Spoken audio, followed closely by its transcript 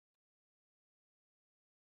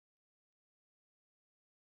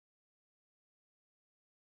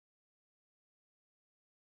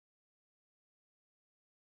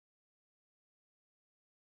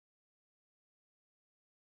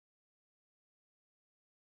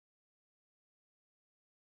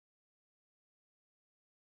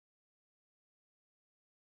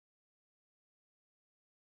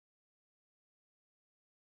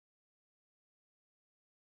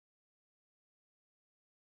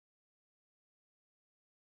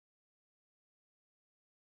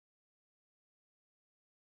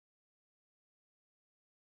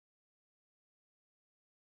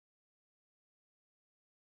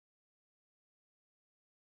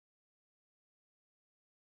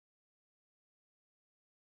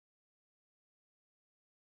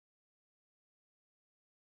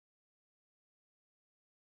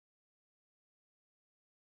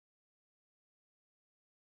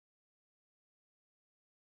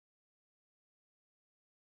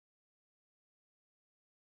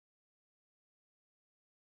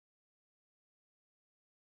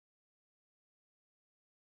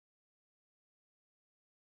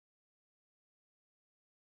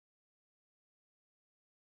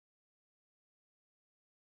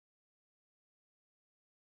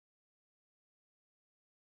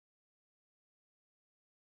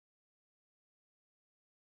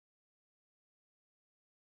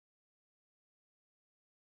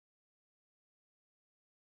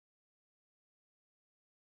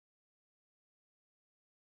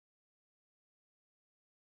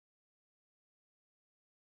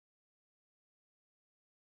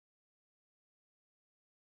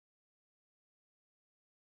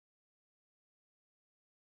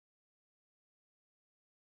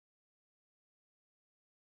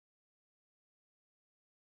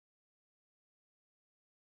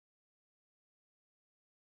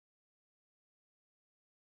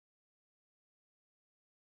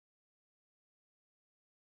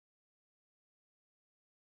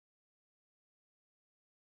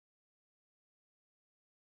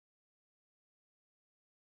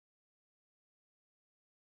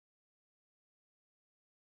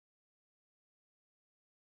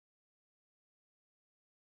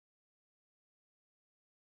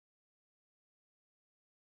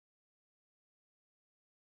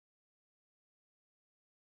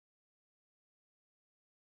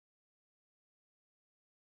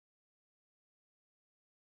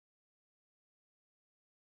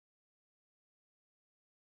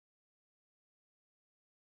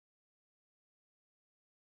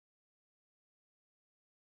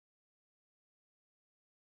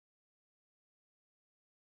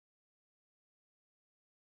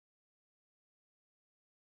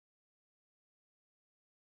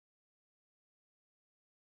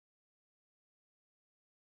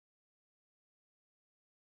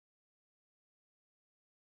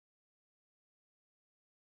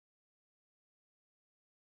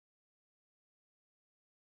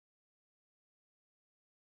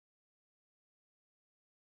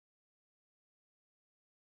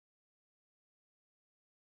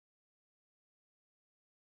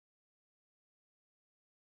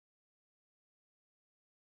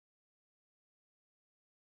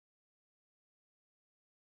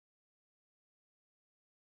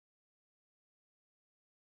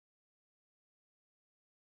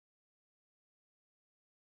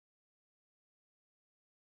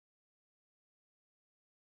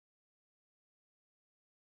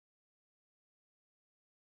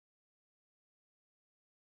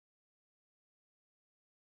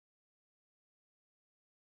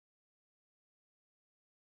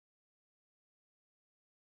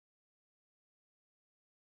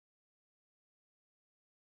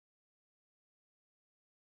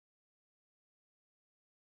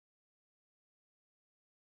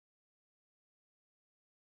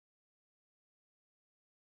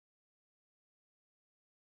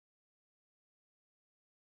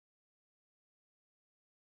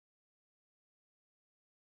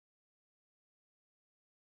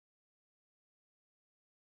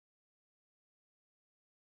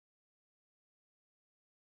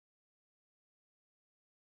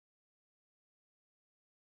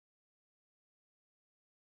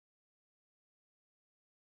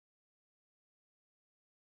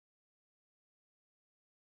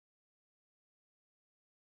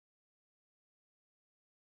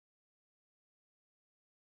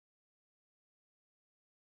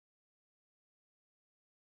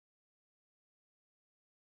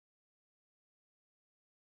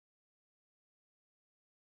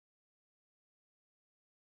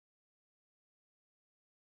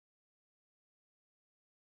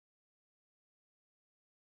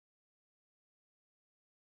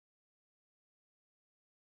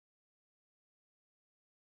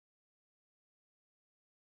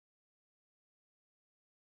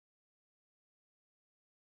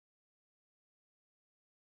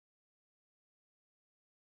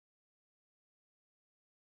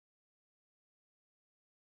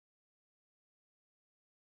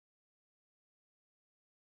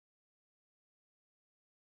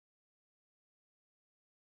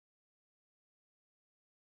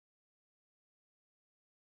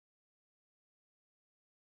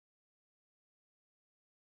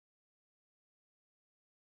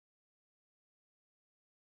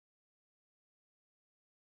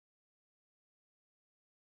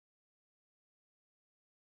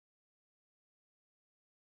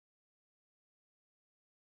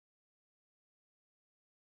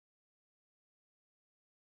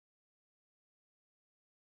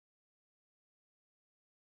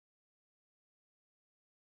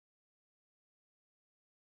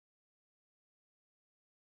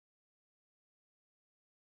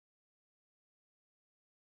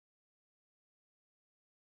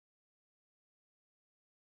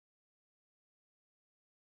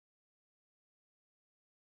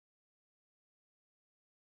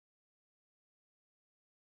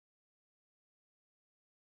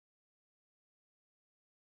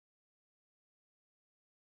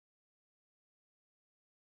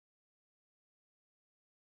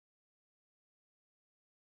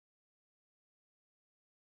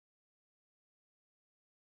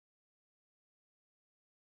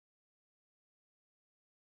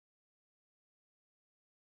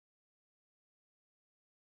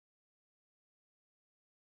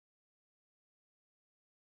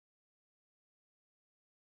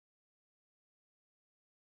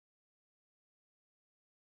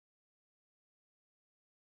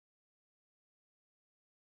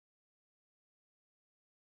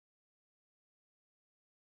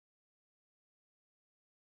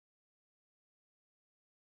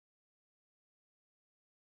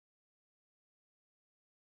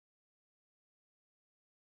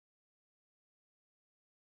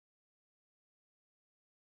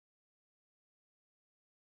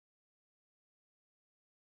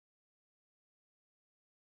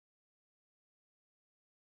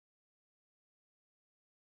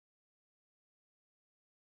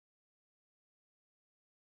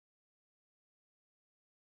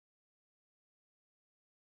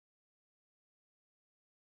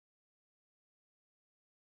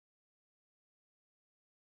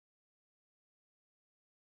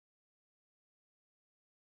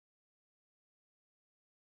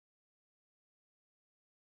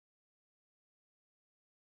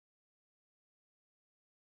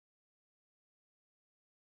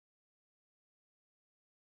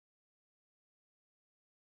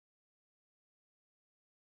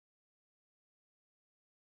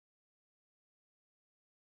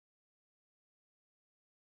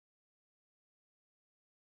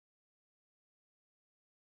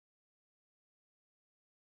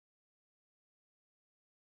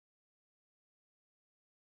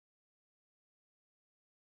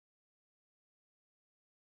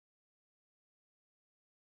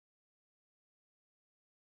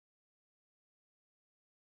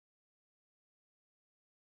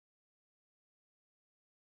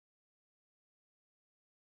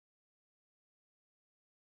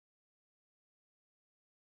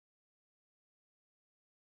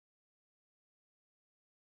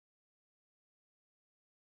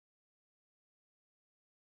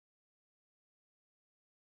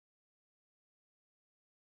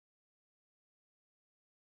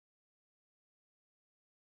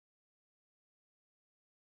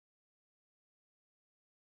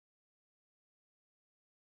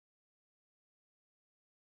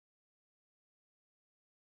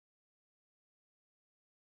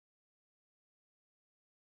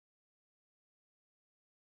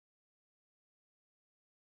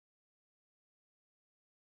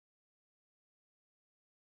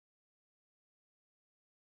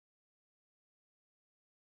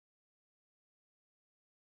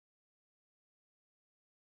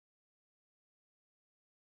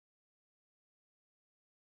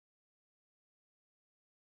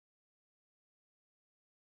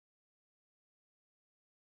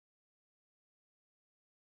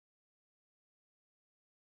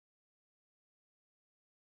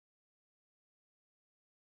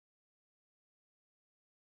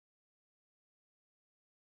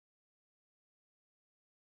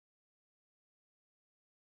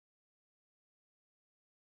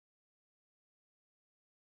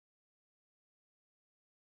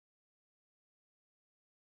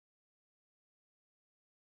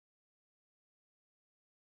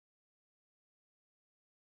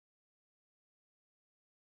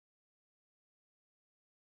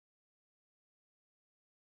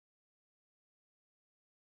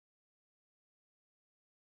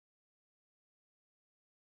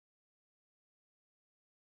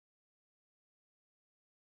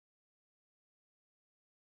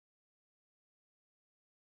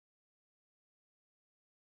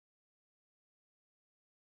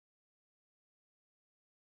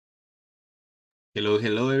Hello,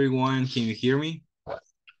 hello everyone. Can you hear me?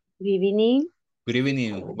 Good evening. Good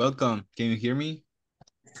evening. Welcome. Can you hear me?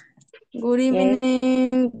 Good Yes.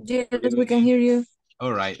 evening. Yes, Good we can evening. hear you.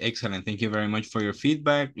 All right, excellent. Thank you very much for your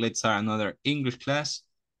feedback. Let's start another English class.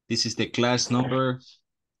 This is the class number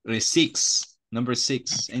six. Number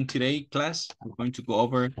six. And today, class, we're going to go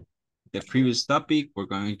over the previous topic.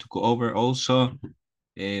 We're going to go over also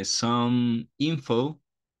some info.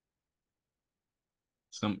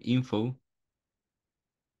 Some info.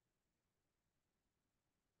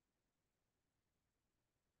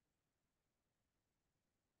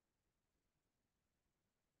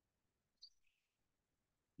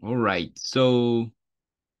 All right. So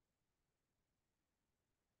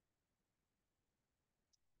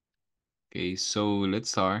let's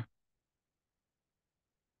start.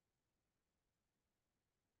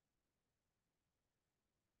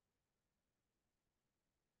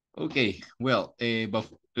 Okay, well, but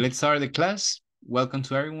let's start the class. Welcome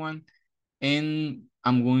to everyone. And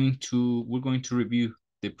we're going to review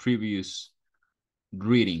the previous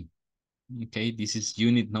reading. Okay, this is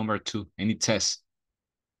unit number 2, and it says,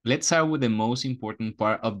 let's start with the most important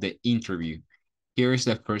part of the interview. Here is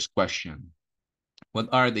the first question. What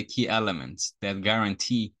are the key elements that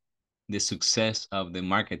guarantee the success of the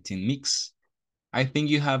marketing mix? I think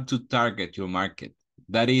you have to target your market.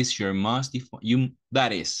 That is you must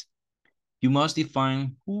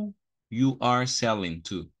define who you are selling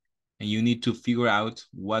to, and you need to figure out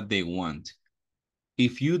what they want.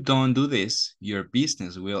 If you don't do this, your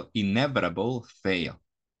business will inevitably fail.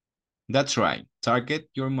 That's right. Target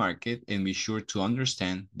your market and be sure to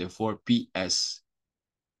understand the 4Ps.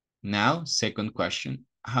 Now, second question,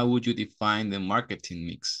 how would you define the marketing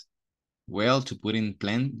mix? Well, to put in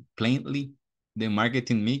plainly, the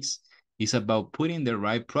marketing mix is about putting the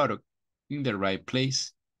right product in the right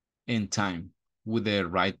place and time with the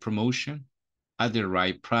right promotion at the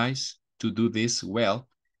right price. To do this well,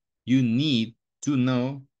 you need to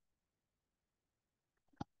know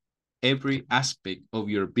every aspect of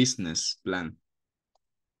your business plan.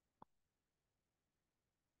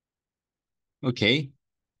 Okay,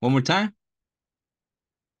 one more time.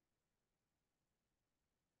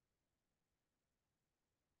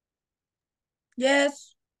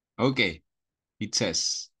 Yes. Okay, it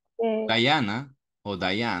says Yes. Diana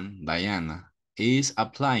is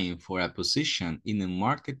applying for a position in the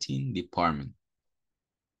marketing department.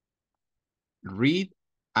 Read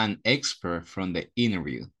an expert from the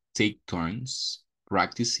interview. Take turns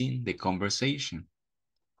practicing the conversation.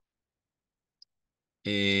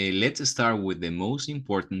 Let's start with the most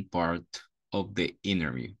important part of the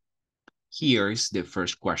interview. Here's the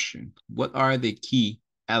first question. What are the key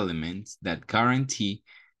elements that guarantee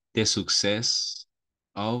the success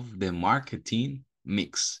of the marketing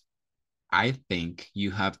mix? I think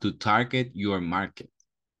you have to target your market.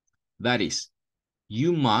 That is,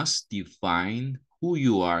 you must define who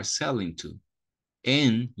you are selling to,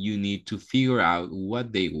 and you need to figure out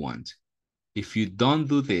what they want. If you don't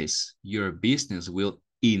do this, your business will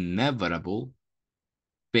inevitably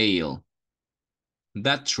fail.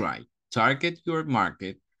 That's right. Target your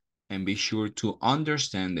market and be sure to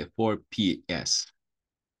understand the 4Ps.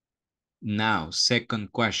 Now,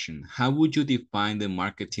 second question, how would you define the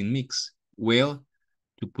marketing mix? Well,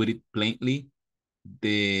 to put it plainly,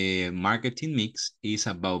 the marketing mix is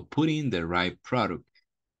about putting the right product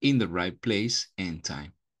in the right place and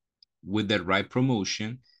time with the right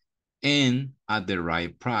promotion and at the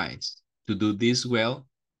right price. To do this well,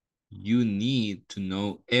 you need to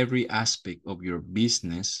know every aspect of your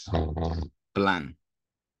business plan.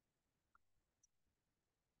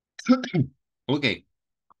 Okay,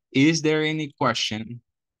 is there any question?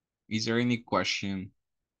 Is there any question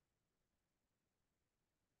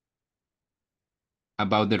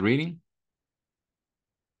about the reading?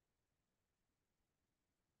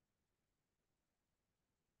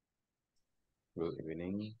 Good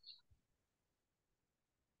evening.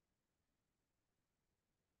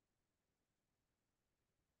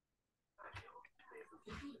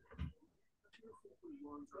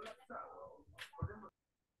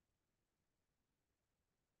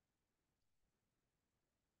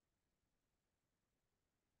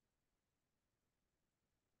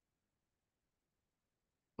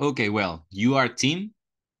 Okay, well, you are Tim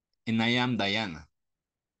and I am Diana.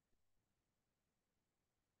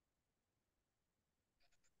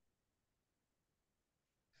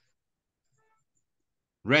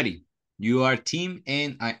 Ready? You are Tim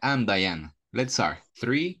and I am Diana. Let's start.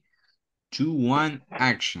 3, 2, 1,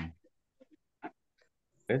 action.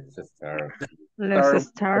 Let's start. Let's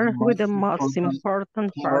start with the most Important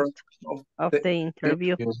important part part of of the the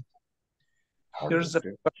interview. interview. Here's the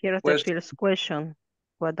Here's the question. first question.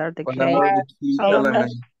 What are the What key are the key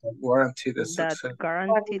elements elements that guarantee the that success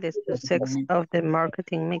guarantee the success of the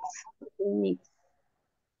marketing mix?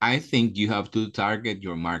 I think you have to target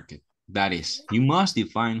your market. That is, you must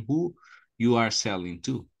define who you are selling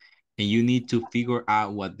to, and you need to figure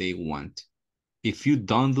out what they want. If you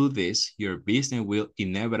don't do this, your business will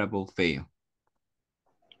inevitably fail.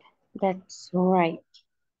 That's right.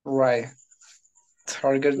 Right.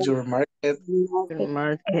 Target your market. Your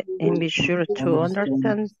market and be sure to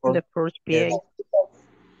understand the first PA.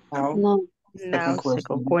 Now, Now, second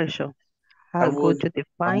question. question. How How would would you you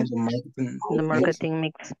define define the the mix? marketing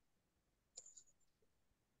mix?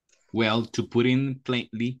 Well, to put in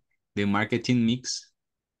plainly, the marketing mix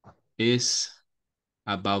is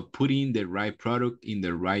about putting the right product in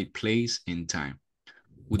the right place and time,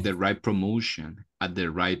 with the right promotion at the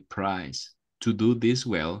right price. To do this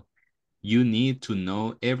well, you need to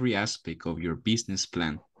know every aspect of your business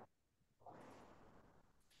plan.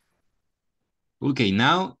 Okay,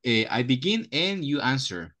 now I begin and you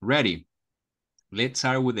answer. Ready? Let's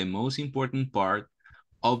start with the most important part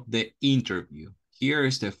of the interview. Here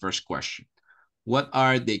is the first question. What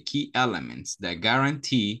are the key elements that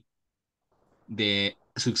guarantee the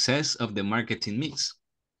success of the marketing mix?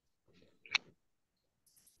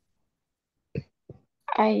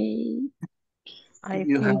 I think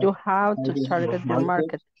you have to target your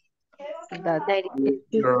market. That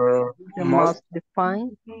Your you must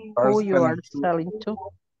define who you are selling to,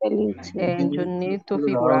 and you need to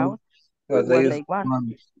figure out what what they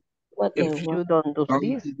want. If you don't do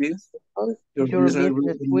this, your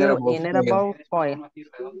business will inevitably fail.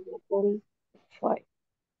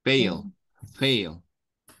 Fail, fail,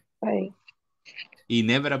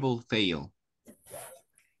 inevitable fail,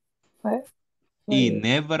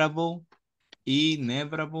 inevitable,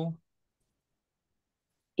 inevitable,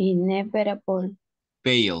 Inevitable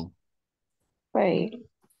fail. fail.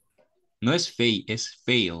 No es fail, es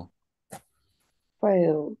fail.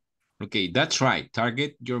 Fail. Okay, that's right.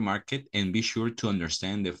 Target your market and be sure to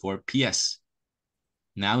understand the 4 Ps.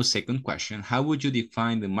 Now, second question, how would you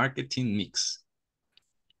define the marketing mix?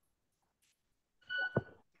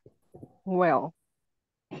 Well,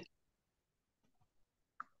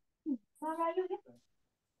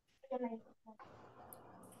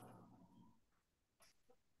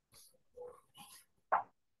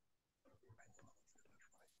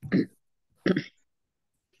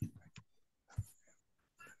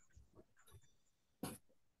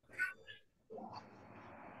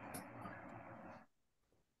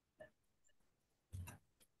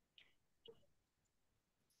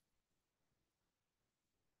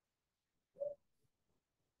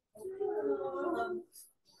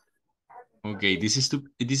 Okay, this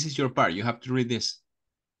is your part. You have to read this.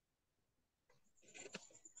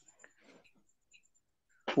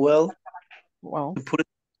 Well, well, to put it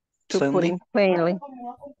to put it plainly,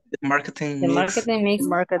 the marketing The mix marketing mix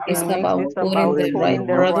marketing is mix about is putting about the putting right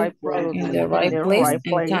the right product product in the in right the place right and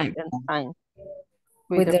place time, and time,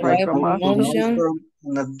 with the right right promotion promotion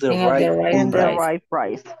and at the and at right the right and the price. right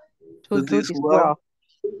price. To to do this this well, well,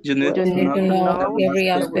 you need You to need know to know every every every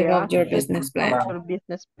aspect of your aspect business of plan. your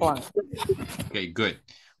business plan. Okay, good.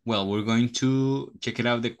 Well, we're going to check it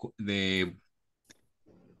out the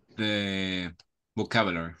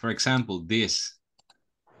vocabulary. For example, this,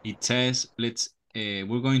 it says,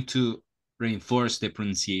 we're going to reinforce the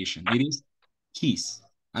pronunciation. It is keys.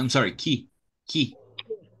 I'm sorry, key. Key,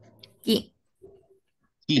 Key.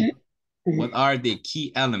 What are the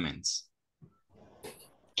key elements?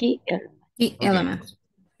 key Okay. elements.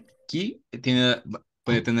 Key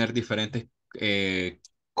puede tener diferentes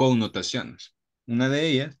connotaciones. Una de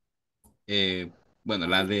ellas, bueno,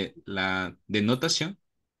 la denotación,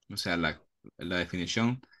 o sea, la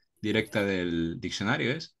definición directa del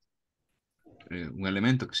diccionario es un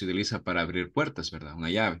elemento que se utiliza para abrir puertas, ¿verdad? Una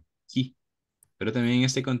llave, key. Pero también en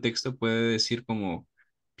este contexto puede decir como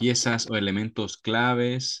piezas o elementos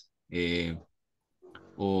claves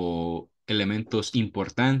o elementos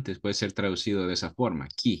importantes, puede ser traducido de esa forma,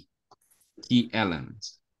 key, key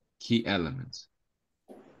elements, key elements.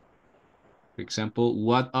 For example,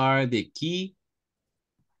 what are the key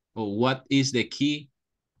or what is the key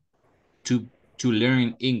to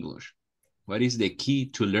learn English? What is the key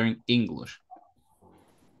to learn English?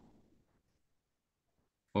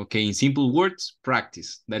 Okay, in simple words,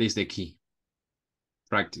 practice. That is the key.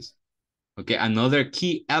 Practice. Okay, another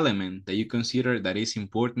key element that you consider that is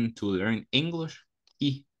important to learn English,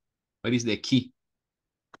 key. What is the key?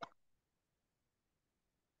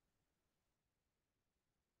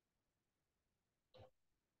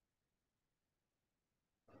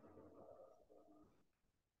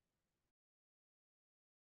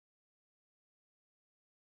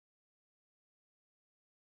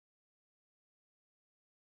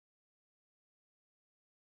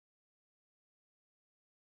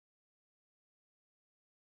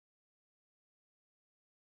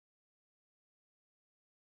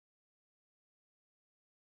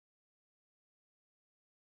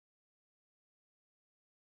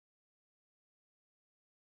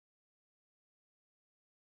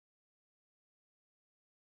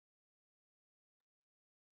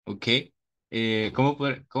 ¿Ok?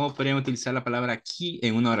 ¿Cómo podríamos utilizar la palabra key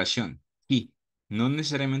en una oración? Key. No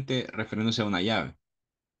necesariamente refiriéndose a una llave,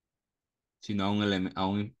 sino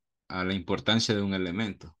a a la importancia de un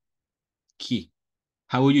elemento. Key.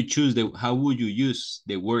 How would you use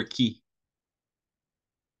the word key?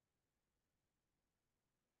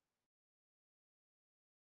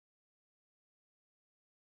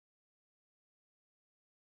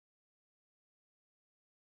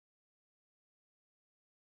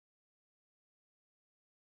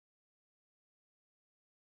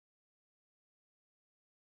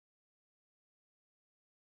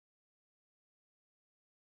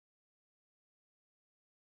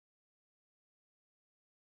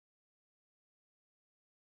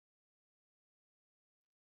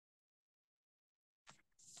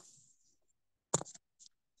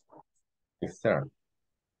 Yes, sir.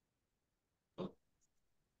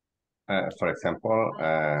 For example,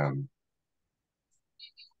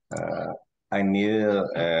 I need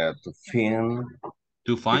to find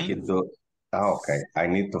To find? okay, I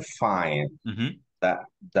need to find Mhm.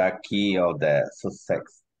 the key of the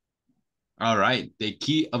success. All right. The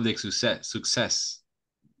key of the success.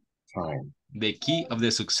 Fine. The key of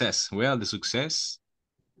the success. Well, the success,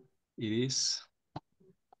 it is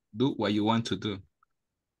do what you want to do.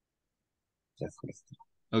 Yes, Mr.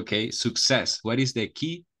 Okay, success. What is the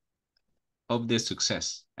key of the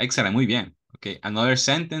success? Excellent, muy bien. Okay, another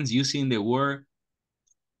sentence using the word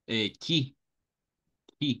key.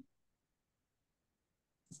 Key.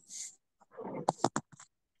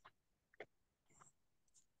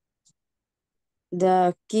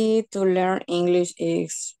 The key to learn English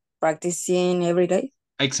is practicing every day.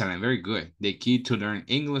 Excellent, very good. The key to learn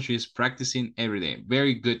English is practicing every day.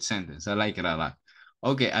 Very good sentence. I like it a lot.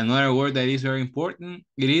 Okay, another word that is very important,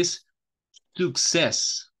 it is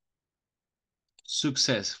success.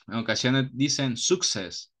 Success. En ocasiones dicen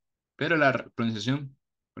success, pero la pronunciación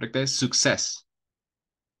correcta es success.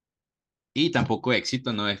 Y tampoco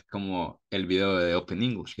éxito no es como el video de Open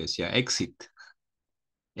English que decía exit.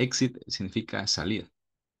 Exit significa salida.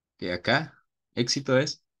 Que acá éxito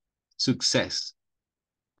es success.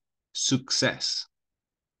 Success.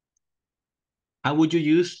 How would you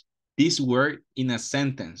use this word in a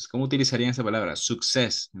sentence? ¿Cómo utilizarían esa palabra?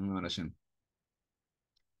 Success en una oración.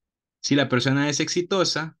 Si la persona es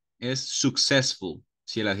exitosa, es successful.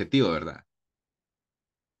 Si el adjetivo, ¿verdad?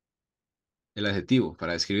 El adjetivo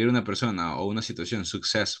para describir una persona o una situación,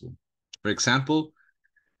 successful. For example,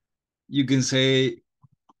 you can say,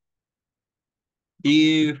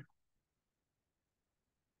 if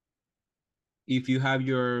you have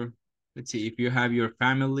your, let's see, if you have your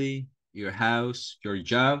family, your house, your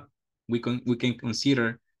job, we can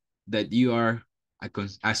consider that you are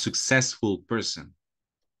a successful person.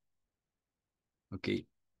 Okay.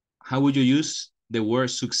 How would you use the word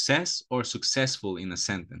success or successful in a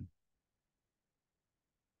sentence?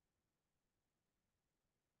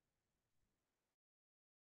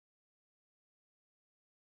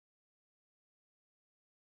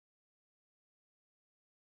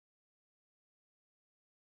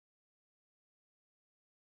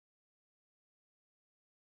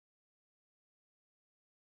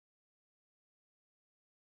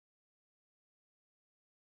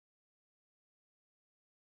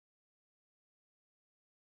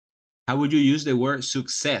 How would you use the word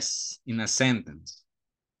success in a sentence?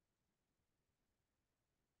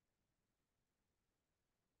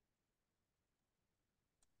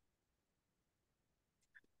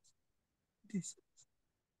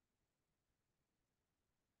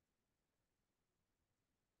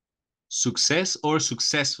 Success or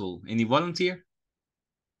successful? Any volunteer?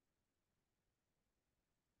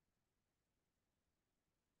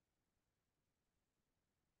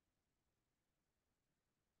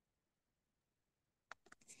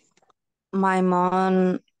 My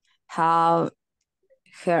mom have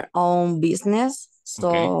her own business, so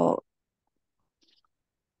Okay.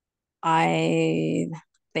 I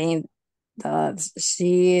think that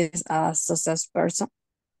she is a success person.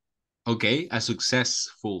 Okay, a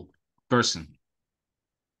successful person.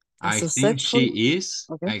 A I think successful. she is.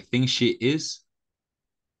 Okay. I think she is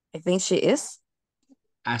I think she is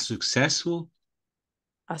a successful.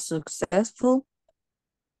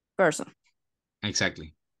 person.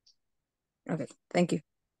 Exactly. Okay, thank you.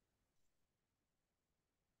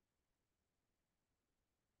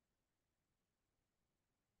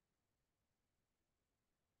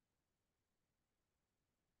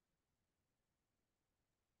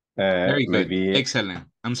 Very good. Maybe Excellent.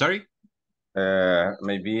 I'm sorry?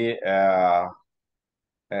 maybe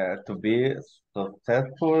to be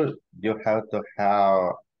successful, you have to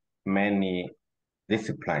have many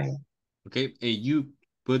discipline. Okay.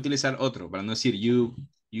 Puedo utilizar otro para no decir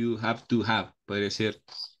you have to have. Puede decir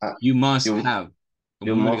you must have. Como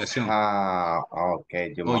You una must obligación. have.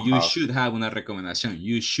 Okay, you O must you have. should have, una recomendación.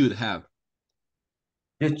 You should have.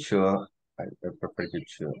 You should. I prefer you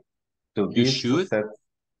should. To You be should. success,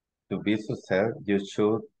 you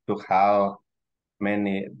should to have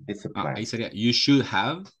many Ahí disciplines. sería you should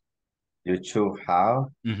have. You should have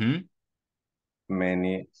Mhm.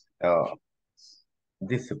 many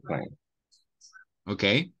disciplines.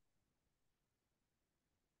 Okay.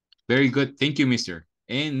 Very good. Thank you, Mr.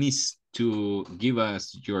 And Miss, to give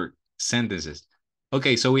us your sentences.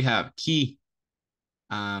 Okay, so we have key.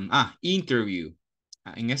 Interview.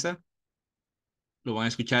 En esta lo van a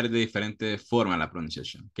escuchar de diferente forma la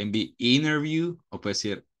pronunciación. Can be interview o puede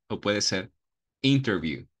ser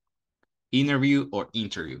interview. Interview or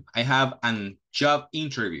interview. I have a job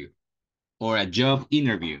interview or a job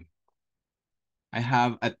interview. I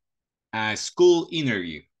have a school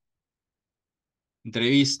interview.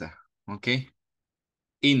 Entrevista. Okay.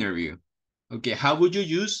 Interview. Okay. How would you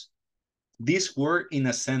use this word in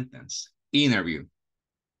a sentence? Interview.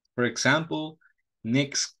 For example,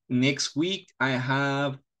 next week I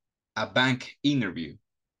have a bank interview.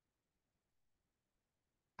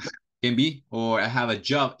 Can be, or I have a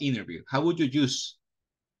job interview. How would you use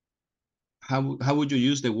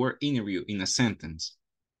the word interview in a sentence?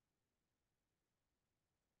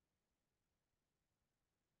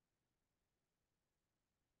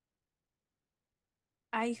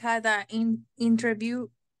 I had an interview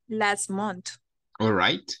last month. All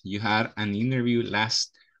right, you had an interview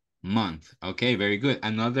last month. Okay, very good.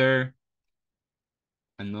 Another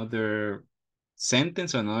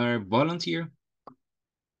sentence, another volunteer.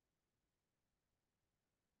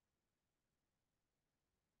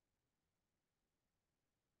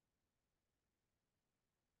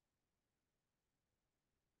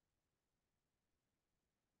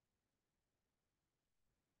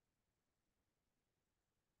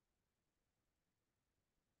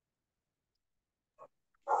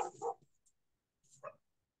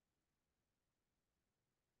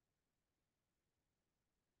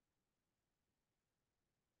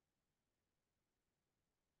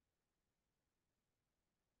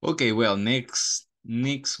 Okay, well, next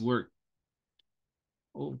word.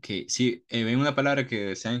 Okay, si ven una palabra que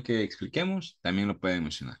desean que expliquemos, también lo pueden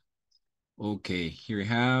mencionar. Okay, here we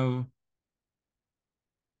have.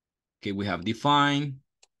 Okay, we have define.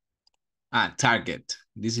 Target.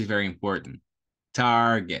 This is very important.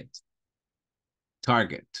 Target.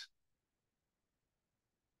 Target.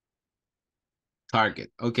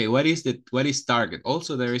 Target. Okay, what is Target?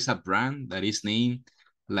 Also, there is a brand that is named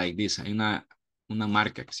like this. Hay una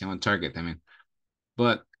marca que se llama Target también.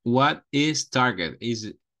 But what is Target?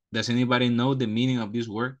 Does anybody know the meaning of this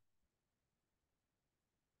word?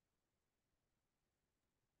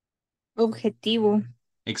 Objetivo.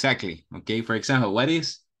 Exactly. Okay, for example,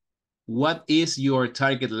 what is your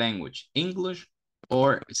target language? English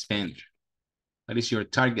or Spanish? What is your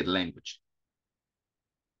target language?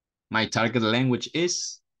 My target language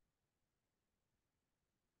is?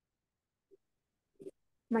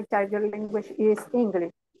 My target language is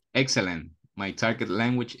English. Excellent. My target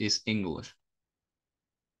language is English.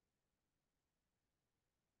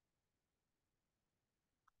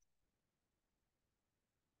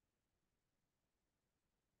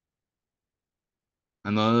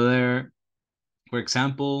 Another, for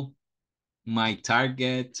example, my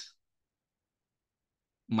target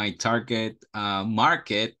market,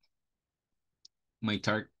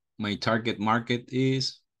 my target market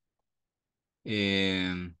is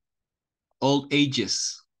old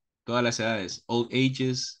ages, todas las edades. Old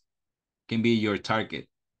ages can be your target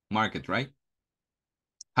market, right?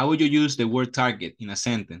 How would you use the word target in a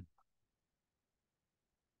sentence?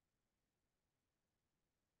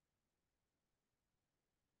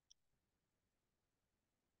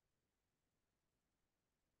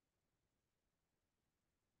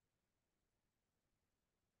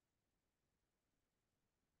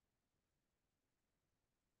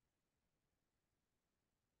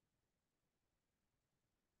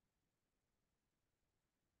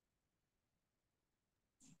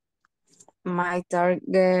 My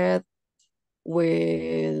target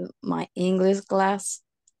with my English class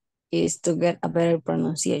is to get a better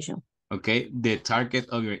pronunciation. Okay, the target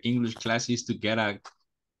of your English class is to get a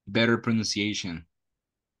better pronunciation.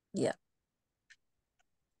 Yeah.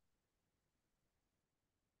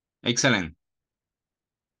 Excellent.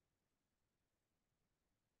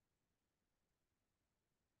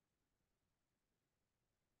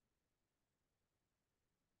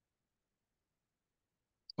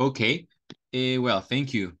 Okay, well,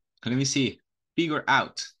 thank you. Let me see. Figure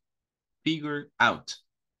out. Figure out.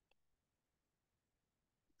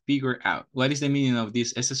 Figure out. What is the meaning of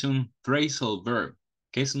this? Este es un phrasal verb.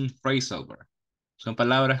 ¿Qué es un phrasal verb? Son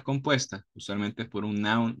palabras compuestas, usualmente por un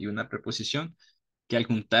noun y una preposición, que al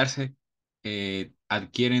juntarse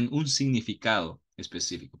adquieren un significado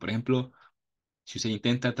específico. Por ejemplo, si usted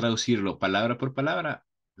intenta traducirlo palabra por palabra,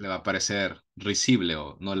 le va a parecer risible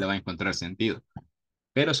o no le va a encontrar sentido.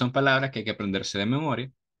 Pero son palabras que hay que aprenderse de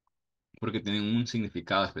memoria porque tienen un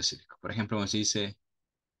significado específico. Por ejemplo, cuando se dice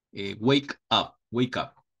wake up, wake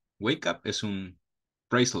up. Wake up es un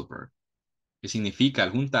phrasal verb que significa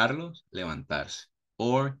al juntarlos, levantarse.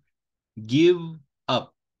 Or give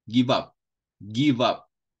up, give up, give up,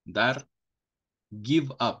 dar,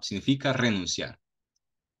 give up significa renunciar.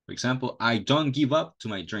 Por ejemplo, I don't give up to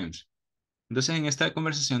my dreams. Entonces, en esta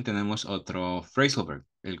conversación tenemos otro phrasal verb,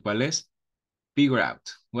 el cual es figure out.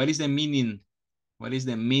 What is the meaning? What is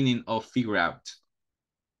the meaning of figure out?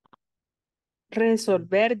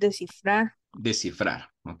 Resolver, descifrar. Descifrar,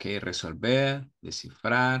 ok, resolver,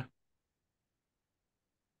 descifrar.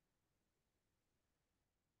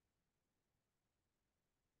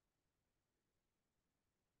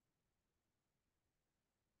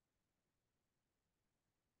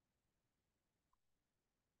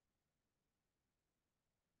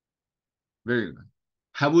 Very good.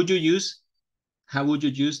 How would you use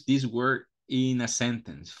this word in a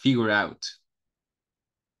sentence? Figure out.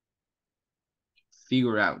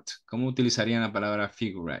 Figure out. ¿Cómo utilizarían la palabra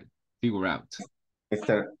figure out? Figure out.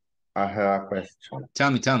 Mister, I have a question.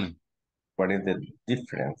 Tell me. What is the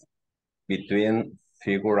difference between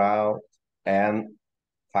figure out and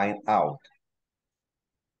find out?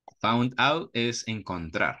 Found out es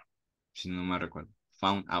encontrar, si no me recuerdo.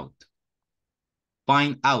 Found out.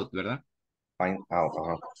 Find out, ¿verdad? Find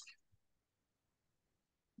out.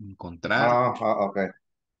 Encontrar. Okay.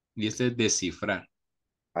 Y este es descifrar.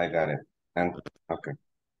 I got it. And okay.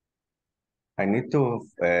 I need to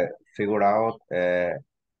figure out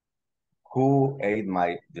who ate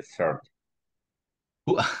my dessert.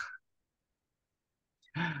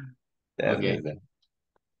 Okay.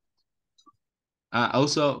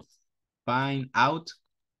 Also, find out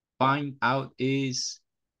is,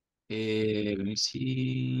 let me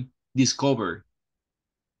see, discover.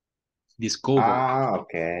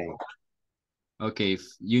 Okay. Okay,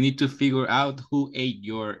 you need to figure out who ate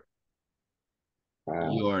your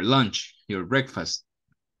lunch, your breakfast.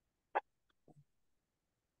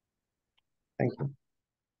 Thank you.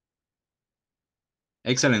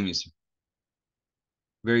 Excellent, mister.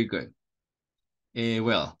 Very good.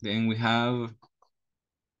 Well, then we have,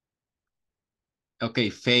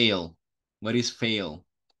 okay, fail. What is fail?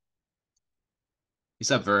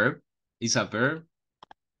 It's a verb. It's a verb.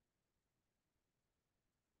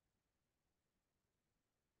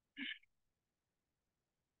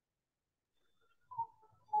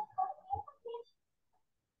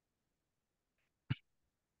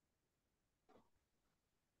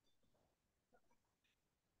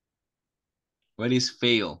 What is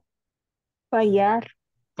fail? Fallar.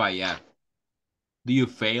 Fallar. Do you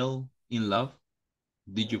fail in love?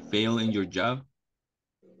 Did you fail in your job?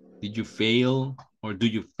 Did you fail or do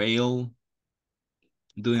you fail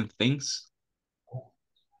doing things?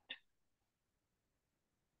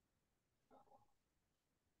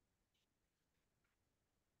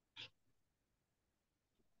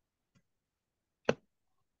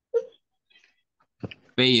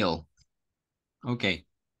 Fail. Okay,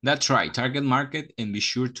 that's right. Target market and be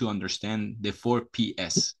sure to understand the 4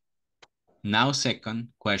 Ps. Now, second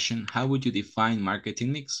question, how would you define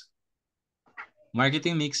marketing mix?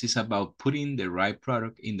 Marketing mix is about putting the right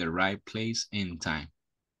product in the right place and time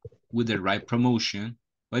with the right promotion.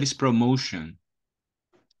 What is promotion?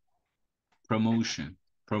 Promotion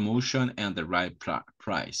and the right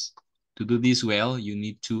price. To do this well, you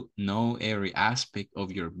need to know every aspect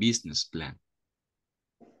of your business plan.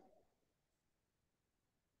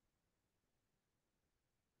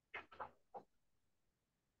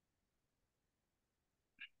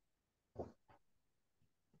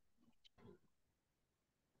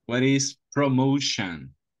 What is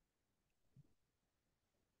promotion?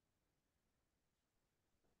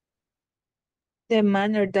 The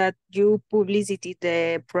manner that you publicity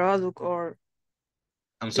the product or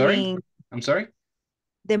I'm sorry? I'm sorry?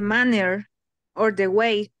 The manner or the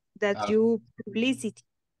way that you publicity.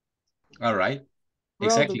 All right.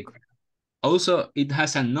 Product. Exactly. Also, it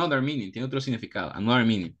has another meaning. Tiene otro significado. Another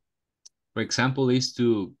meaning. For example, is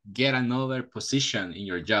to get another position in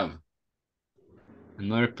your job.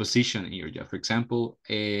 Another position in your job. For example,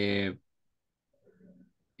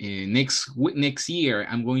 next year,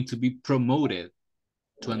 I'm going to be promoted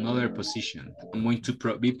to another position. I'm going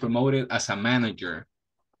to be promoted as a manager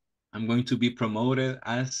I'm going to be promoted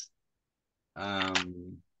as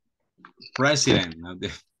president of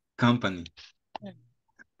the company.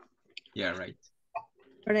 Yeah, right.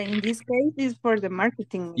 But in this case, it's for the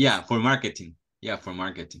marketing. Yeah, for marketing. Yeah, for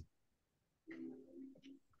marketing.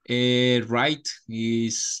 Right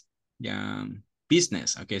is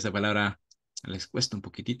business. Ok, esa palabra les cuesta un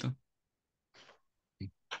poquitito.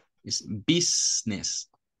 Es business.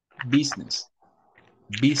 Business.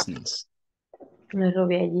 Business. Me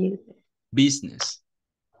robé allí. Business.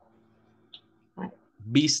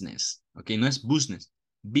 Business. Okay, no es business.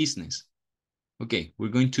 Business. Okay, we're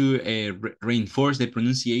going to reinforce the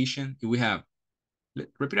pronunciation. We have,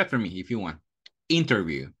 repeat after me if you want.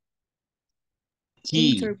 Interview.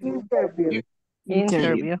 Key.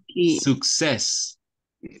 Interview. Success.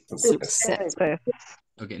 Success.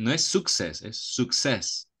 Okay, no es success, es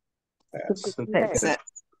success. Success.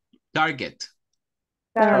 Target.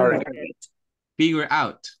 Target. Figure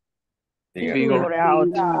out. Figure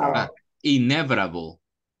out. Inevitable.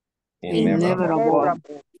 Inevitable.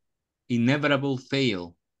 Inevitable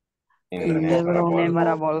fail.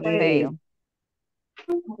 Inevitable fail.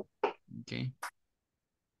 Okay.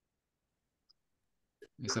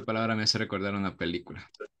 Esa palabra me hace recordar una película.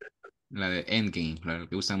 La de Endgame. La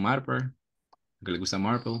que usa Marvel. La que le gusta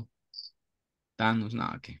Marvel. Thanos. No,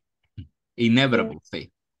 ok. Inevitable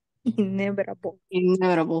fail. Inevitable.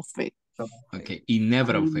 Inevitable fate. Okay.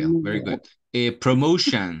 Inevitable fail. Very good.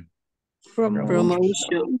 Promotion.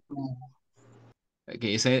 Promotion.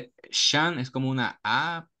 Okay. Ese shan es como una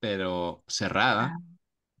A, pero cerrada.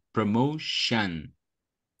 Promotion.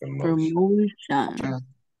 Promotion.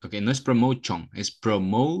 Ok, no es promotion, es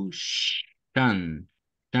promotion.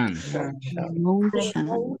 Promotion.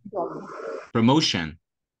 Promotion.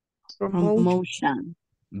 Promotion.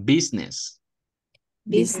 Business.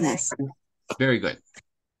 Business. Very good.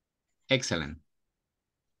 Excellent.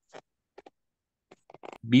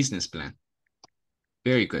 Business plan.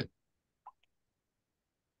 Very good.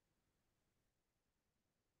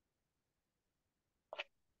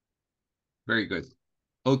 Very good.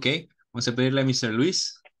 Ok, vamos a pedirle a Mr.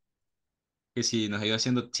 Luis que si nos ayuda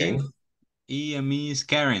haciendo team y a Miss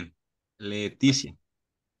Karen, Leticia.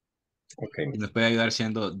 Okay. Y nos puede ayudar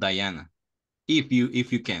haciendo Diana. If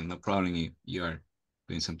you can, no problem if you are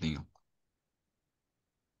doing something else.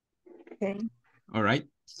 Okay. All right.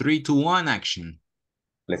 3, 2, 1, action.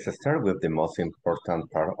 Let's start with the most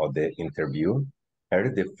important part of the interview. Here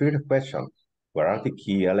is the first question. What are the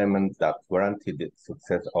key elements that guarantee the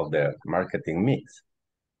success of the marketing mix?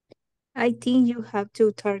 I think you have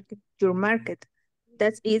to target your market.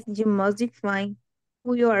 That is, you must define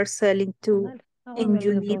who you are selling to, and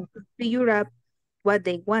you need to figure out what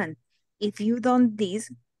they want. If you don't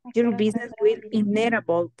this, your business will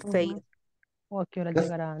inevitably fail.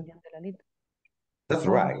 That's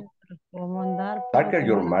right. Target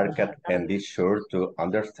your market and be sure to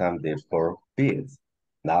understand the purpose.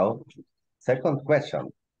 Now, second question.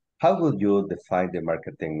 How would you define the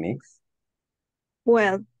marketing mix?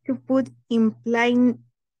 Well, to put in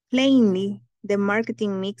plainly, the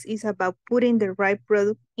marketing mix is about putting the right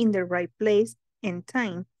product in the right place and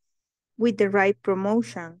time, with the right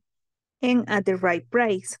promotion, and at the right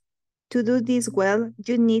price. To do this well,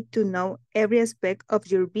 you need to know every aspect of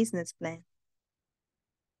your business plan.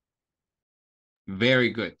 Very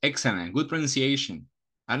good. Excellent. Good pronunciation.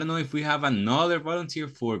 I don't know if we have another volunteer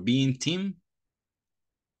for being team.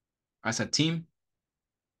 As a team.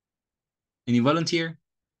 Any volunteer?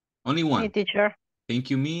 Only one. Me, teacher. Thank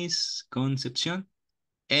you, Miss Concepcion.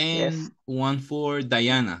 And Yes. one for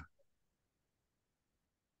Diana.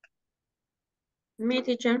 Me,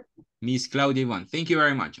 teacher. Miss Claudia Iván. Thank you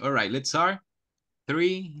very much. All right, let's start.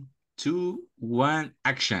 3, 2, 1,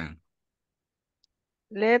 action.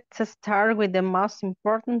 Let's start with the most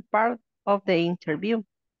important part of the interview.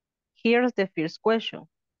 Here's the first question.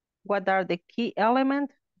 What are the key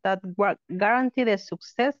elements that guarantee the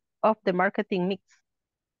success of the marketing mix?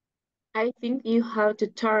 I think you have to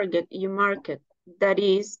target your market. That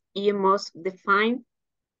is, you must define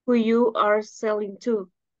who you are selling to,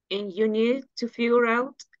 and you need to figure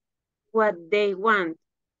out what they want.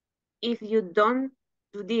 If you don't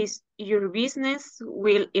do this, your business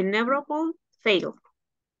will inevitably fail.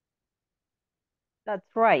 That's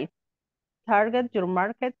right. Target your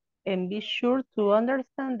market and be sure to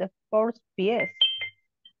understand the first PS.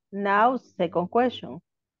 Now, second question.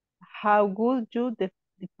 How would you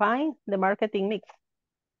define the marketing mix?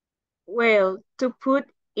 Well, to put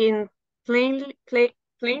in plainly,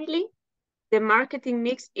 the marketing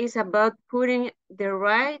mix is about putting the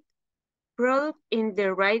right product in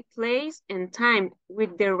the right place and time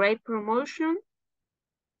with the right promotion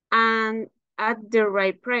and at the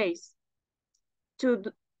right price. To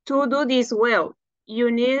do this well,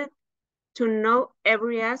 you need to know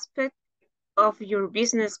every aspect of your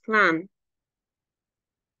business plan.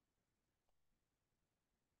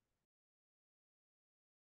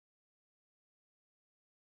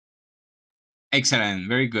 Excellent,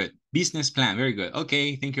 very good. Business plan, very good.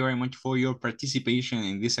 Okay, thank you very much for your participation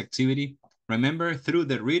in this activity. Remember, through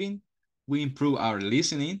the reading, we improve our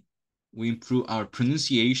listening, we improve our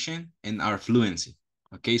pronunciation and our fluency.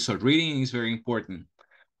 Okay, so reading is very important.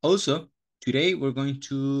 Also, today we're going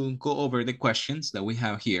to go over the questions that we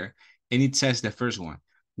have here, and it says the first one,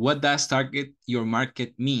 what does target your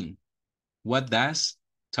market mean? What does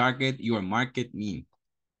target your market mean?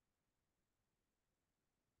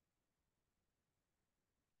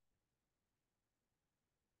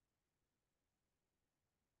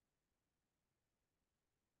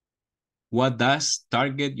 What does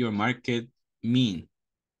target your market mean?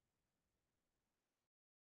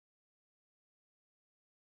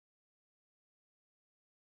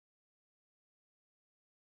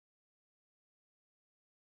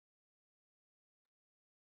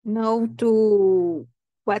 Know to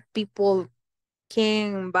what people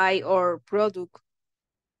can buy our product.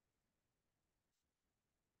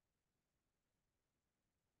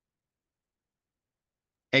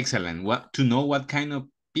 Excellent. What to know what kind of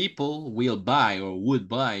people will buy or would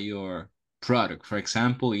buy your product. For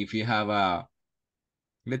example, if you have a,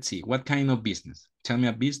 let's see, what kind of business? Tell me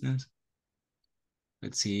a business.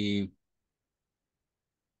 Let's see.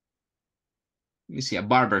 Let me see, a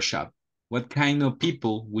barber shop. What kind of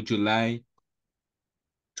people would you like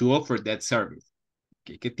to offer that service?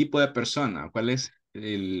 ¿Qué tipo de persona? ¿Cuál es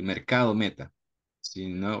el mercado meta? Si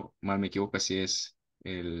no mal me equivoco, así es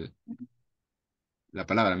la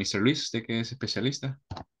palabra. Mr. Luis, usted que es especialista.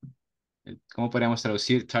 ¿Cómo podríamos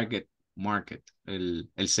traducir target market? El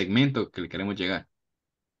segmento que le queremos llegar.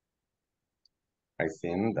 I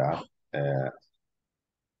think that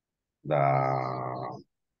the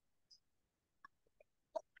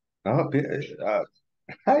no,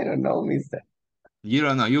 I don't know, mister. You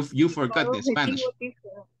don't know, you forgot the Spanish. Objetivo,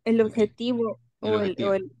 dijo. El objetivo El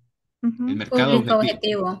objetivo. el El mercado Público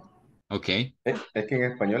objetivo. objetivo. Ok, Es que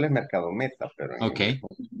en español es mercado meta, pero en ok, inglés.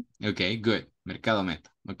 okay, good. Mercado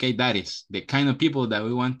meta. Okay, that is the kind of people that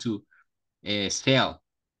we want to sell.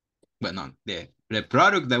 But no, the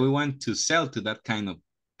product that we want to sell to that kind of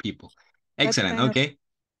people. Excellent, kind of-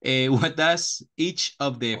 okay. What does each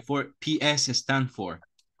of the 4 PS stand for?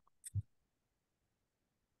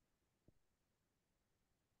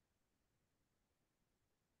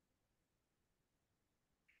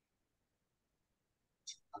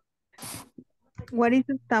 What is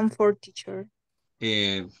the stand for, teacher?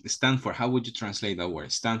 Stand for, how would you translate that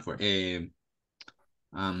word? Stand for, let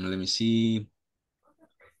me see.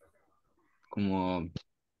 Como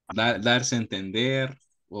darse a entender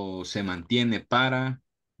o se mantiene para.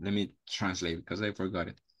 Let me translate because I forgot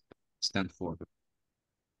it. Stand for.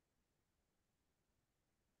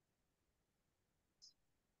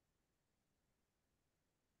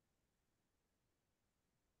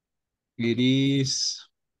 It is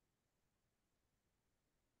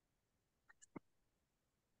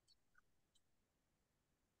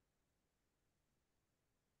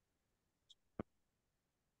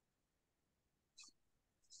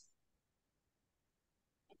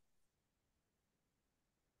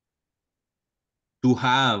to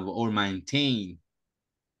have or maintain,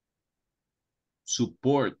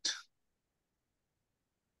 support.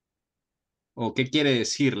 ¿O qué quiere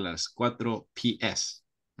decir las 4 PS?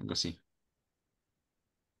 Algo así.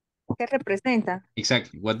 ¿Qué representa?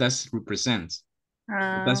 Exactly. What does represent?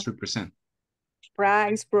 What does represent?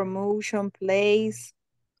 Price, promotion, place,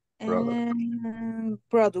 Product. and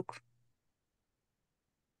product.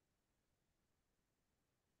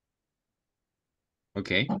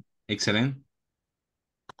 Okay, excellent.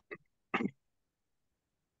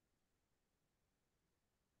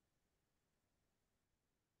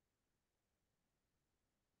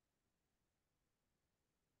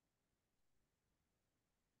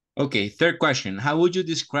 Okay, third question. How would you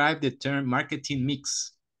describe the term marketing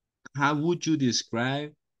mix? How would you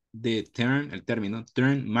describe the term, el término,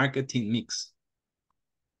 term marketing mix?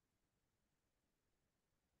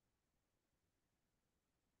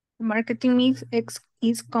 The marketing mix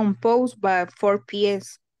is composed by 4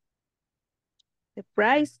 Ps. The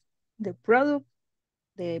price, the product,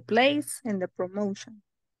 the place, and the promotion.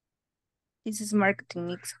 This is marketing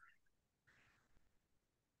mix.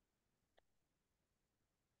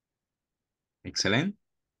 Excellent.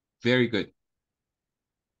 Very good.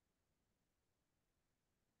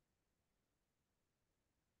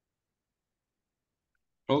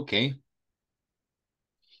 Okay.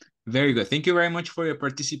 Very good. Thank you very much for your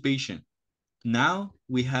participation. Now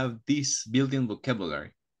we have this building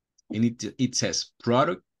vocabulary, and it says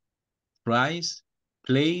product, price,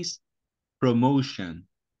 place, promotion.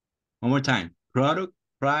 One more time, product,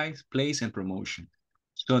 price, place, and promotion.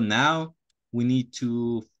 So now we need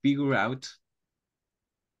to figure out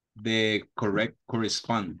the correct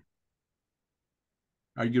corresponding.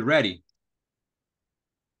 Are you ready?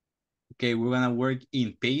 Okay, we're gonna work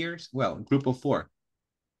in pairs. Well, group of 4.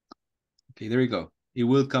 Okay, there you go. It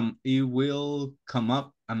will come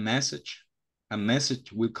up a message. A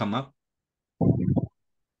message will come up.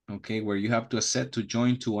 Okay, where you have to accept to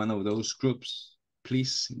join to one of those groups.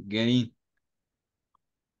 Please get in.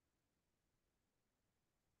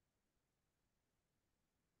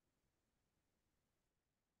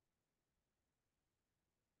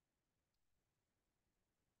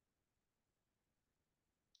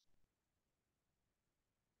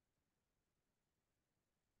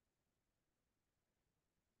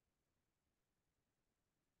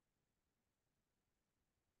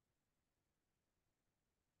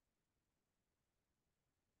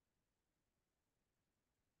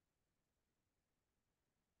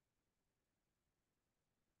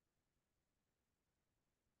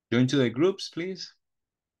 Join to the groups, please.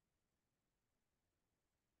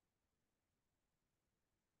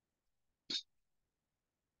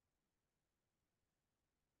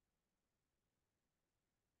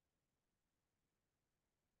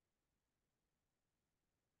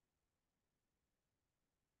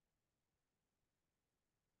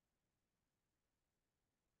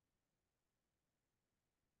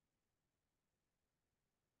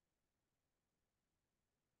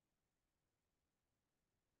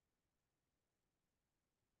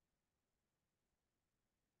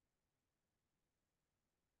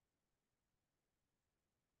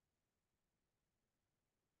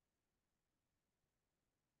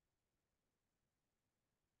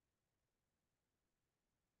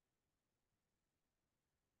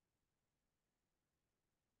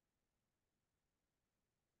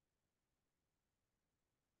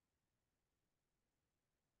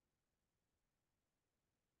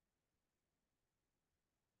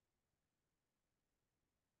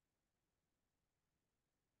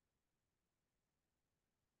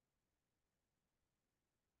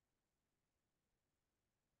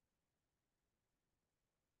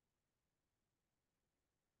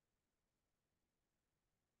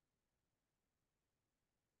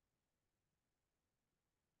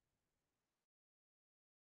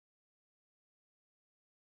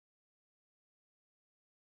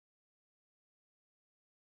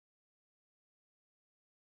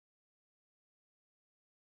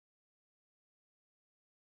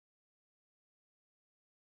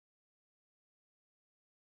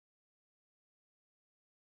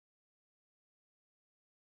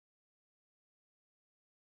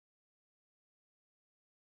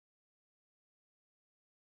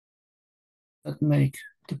 That make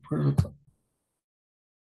the product.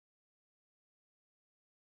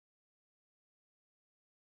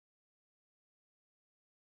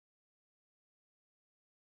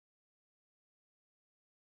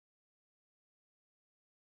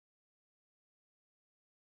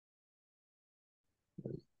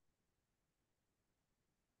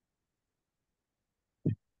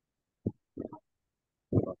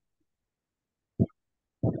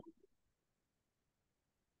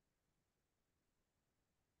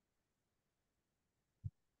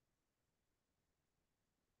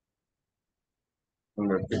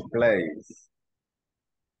 Under the place.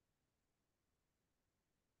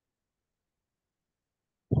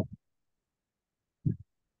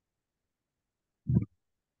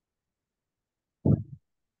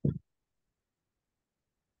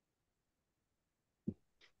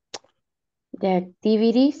 The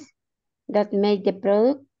activities that make the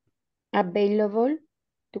product available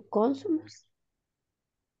to consumers.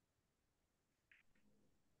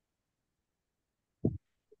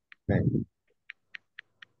 Okay.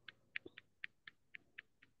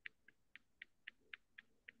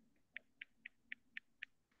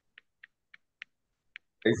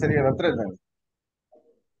 Ahí sería la 3, ¿no?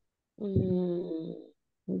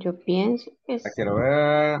 Yo pienso que La sí. quiero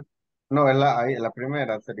ver. No, ahí, la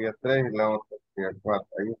primera sería 3 y la otra sería 4.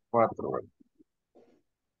 Ahí es 4, ¿verdad?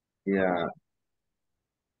 Ya,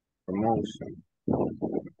 promotion.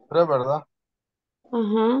 3, ¿verdad?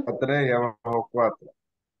 Ajá. 3 y abajo 4.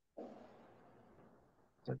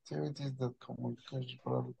 Activities that communicate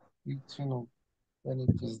product between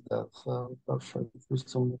benefits that perfect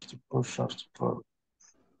customer to purchase product.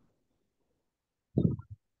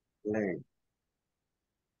 Lane.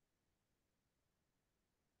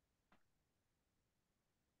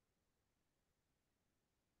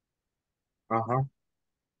 Ajá.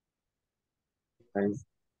 Ahí.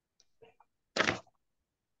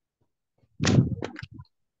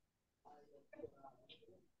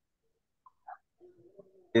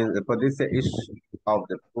 Y después dice each of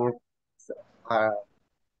the poor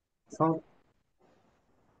son.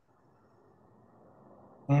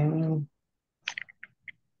 Mm,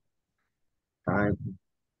 I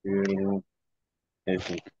feel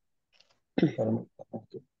it.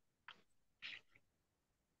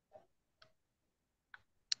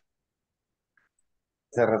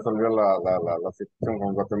 Se resolvió la situación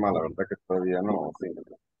con Guatemala, ¿verdad? Que todavía no, sí.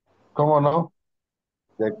 ¿Cómo no?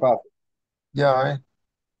 Ya hay paz. Ya,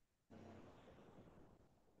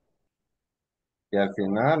 Y al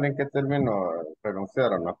final, ¿en qué terminó?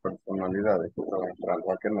 Renunciaron las personalidades que estaban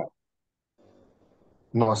entrando, ¿a que no?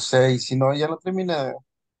 no sé, y si no, ya lo terminé.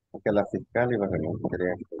 Porque la fiscal iba a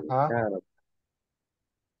renunciar, Ah,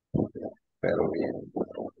 pero bien.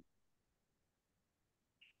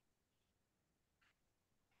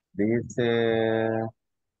 Dice,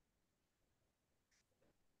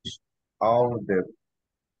 all the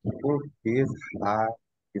book is has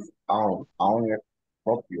its own es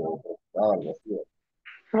propio, algo así.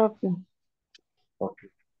 Propio. Ok.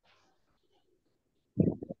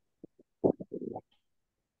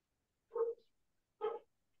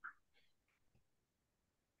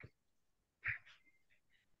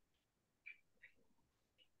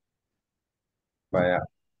 Vaya,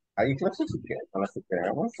 ahí clasifiqué,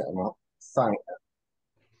 clasificamos, ¿no? Sign,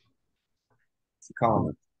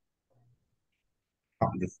 discount,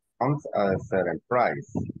 discount a certain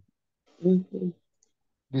price.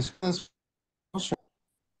 dispense.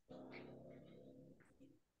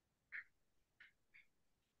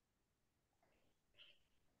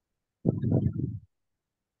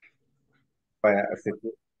 Vaya,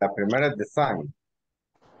 la primera es design,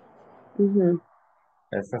 Ujú.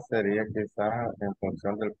 esa sería quizás en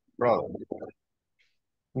función del product,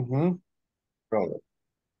 Ujú, product,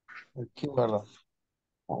 aquí, ¿verdad?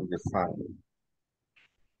 on design.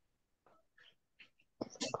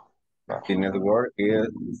 Va. The network is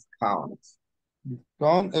discount,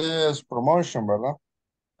 Discount es promotion, ¿verdad?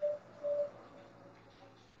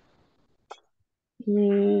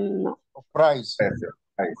 No. O price. precio,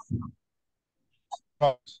 price.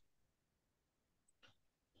 Price.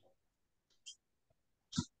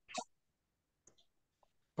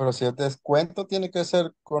 Pero si es descuento, tiene que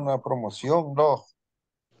ser con la promoción, ¿no?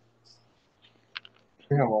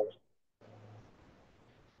 Digamos,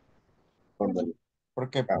 con el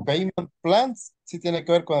Porque discount, payment plans sí tiene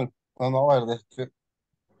que ver con el... No, no, a ver,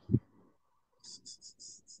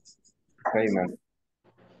 payment.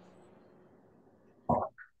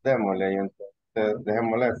 Démosle ahí entonces,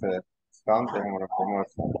 dejémosle ese discount, dejémoslo como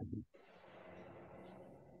eso.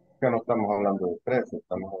 Que no estamos hablando de precio,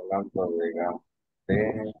 estamos hablando, digamos,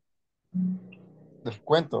 de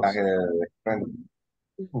descuentos. traje de descuento.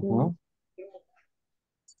 Ujú.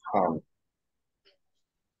 Discount.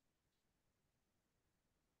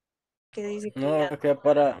 Que dice que No, ya. es que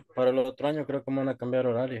para el otro año creo que van a cambiar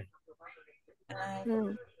horario. Ay,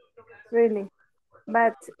 Really.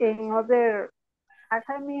 But in other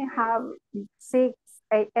academy have 6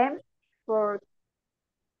 a.m. for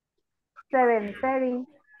 7:30.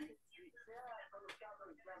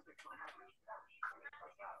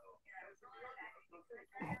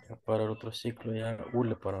 Para el otro ciclo ya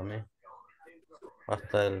hule para mí.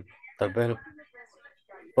 Hasta el, tal vez el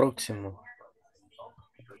próximo.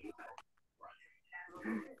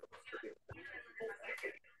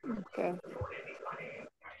 Okay.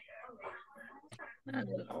 I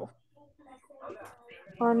don't know.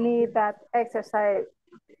 Only that exercise.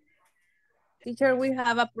 Teacher, we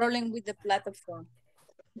have a problem with the platform.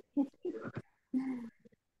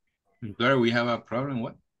 Gloria, we have a problem.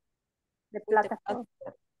 What? The With the platform.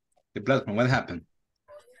 The platform. What happened?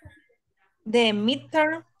 The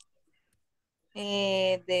midterm,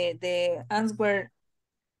 the answer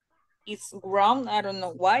is wrong. I don't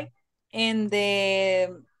know why. And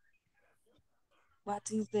the what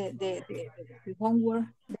is the homework?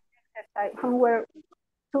 Exercise. Homework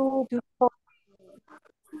 2. Two,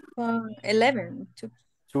 11.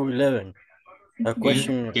 211. A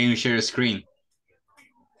question. Can you share a screen?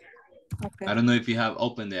 Okay. I don't know if you have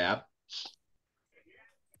opened the app.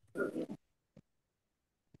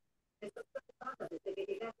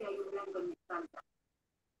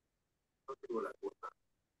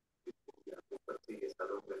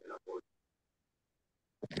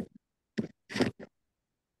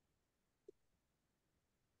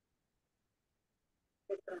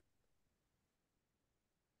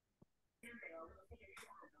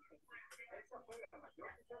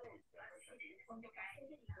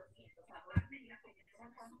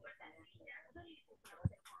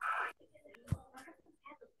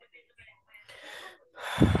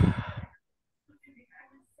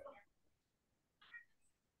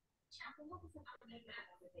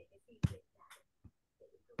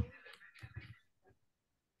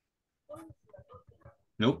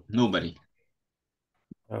 Nope, nobody.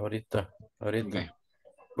 Ahorita. Okay.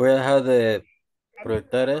 Voy a dejar de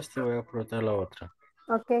proyectar este y voy a proyectar la otra.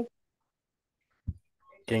 Okay.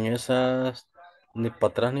 Que en esas ni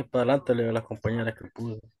para atrás ni para adelante le doy a las compañeras que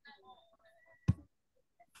pude.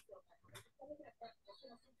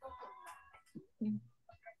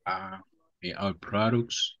 Our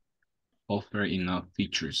products offer enough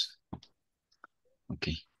features.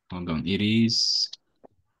 Okay, hold on. It is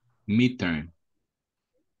midterm.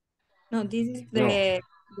 No, this is No, the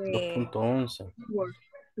 2.11. word.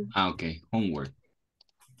 Okay, homework.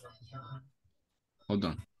 Hold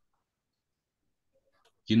on.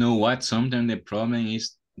 You know what? Sometimes the problem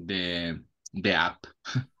is the app.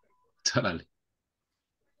 Totally.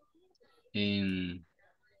 And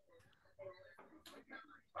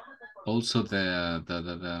also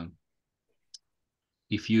the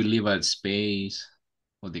if you leave a space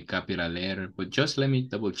or the capital letter, but just let me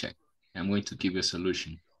double check. I'm going to give you a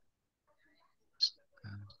solution.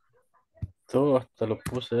 Todo hasta lo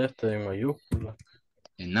puse este en mayúscula.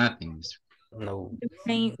 And nothing. No.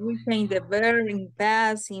 We change the verb in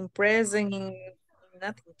past, in present, in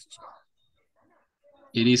nothing.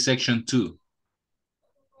 It is section 2.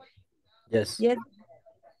 Yes. Yes.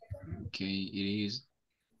 Okay, it is.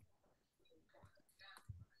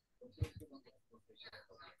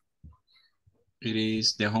 It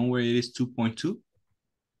is the homework. It is 2.2.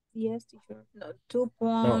 Yes, teacher. No,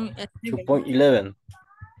 2.11.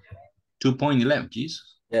 2.11.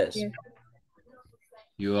 Jesus. Yes. Yes.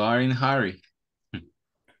 You are in a hurry.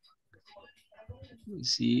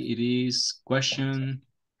 See, it is question.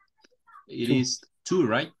 It Two. is 2,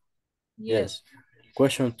 right? Yes.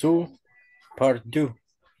 Question 2, part 2.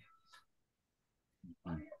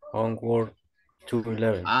 Homework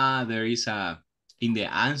 211. There is in the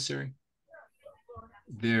answer,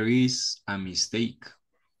 there is a mistake.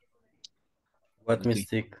 What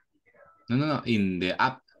mistake? No, in the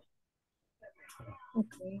app.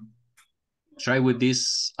 Okay. Try with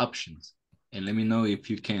these options and let me know if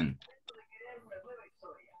you can.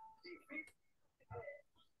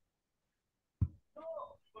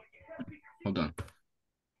 Hold on.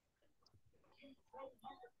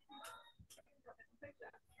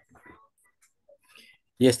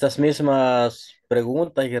 Y estas mismas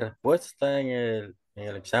preguntas y respuestas están en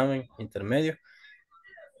el examen intermedio.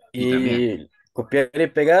 Y también. Copiar y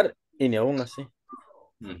pegar y ni aún así.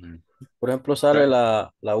 Por ejemplo, sale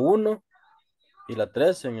la 1 y la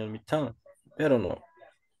 3 en el midterm, pero no.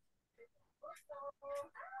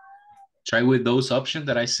 Try with those options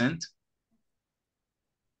that I sent.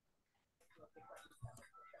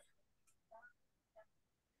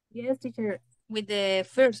 Yes, teacher. With the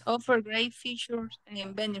first offer great features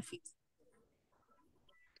and benefits.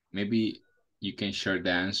 Maybe you can share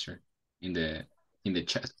the answer in the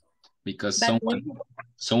chat because But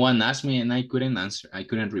someone asked me and I couldn't answer. I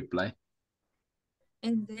couldn't reply.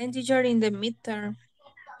 And then teacher in the midterm.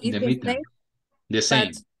 In the midterm. The same.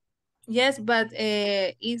 But, yes, but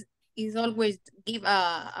is always give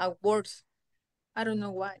a words. I don't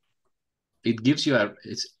know why. It gives you a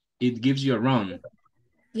run.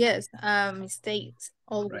 Yes, mistakes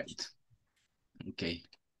always. Right. Okay.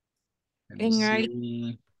 Let me And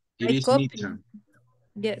see. It I is copy. midterm.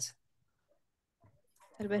 Yes.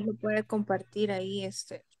 Tal vez lo puede compartir ahí el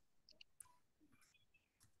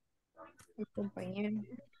compañero.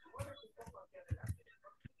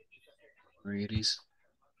 Where it is.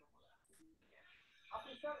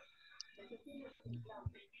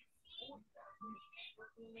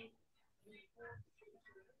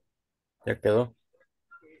 Ya quedó.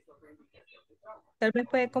 Tal vez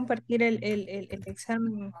puede compartir el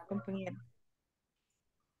examen, compañero.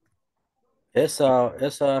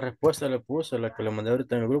 Esa respuesta le puse, la que le mandé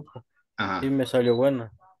ahorita en el grupo. Ajá. Y me salió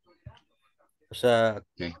buena. O sea,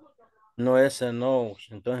 okay. No es no,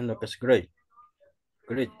 entonces no que es great.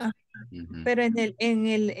 Great. Pero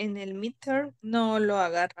en el midterm no lo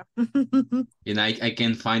agarra. And I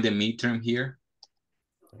can find the midterm here.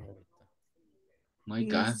 My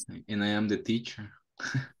God, and I am the teacher.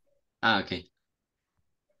 Okay.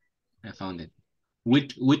 I found it.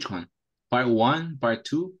 Which one? Part 1, part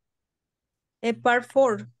 2? Part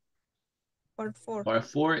 4. Part 4. Part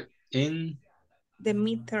 4 in the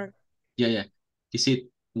midterm. Yeah. Is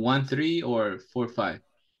it 1, 3 or 4, 5?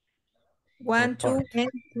 1, 2, and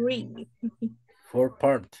 3. 4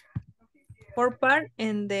 part. four part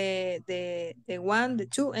and the one, the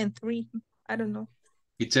two, and three. I don't know.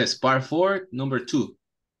 It says part 4, number 2.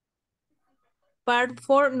 Part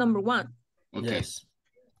 4, number 1. Okay. Yes.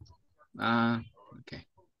 Okay.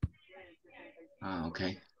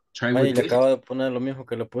 Okay. Try Ahí with le this. acabo de poner lo mismo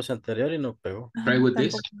que le puse anterior y no pegó. Try with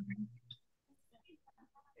this. Tampoco.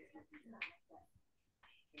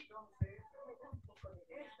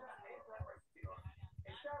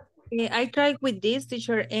 I tried with this,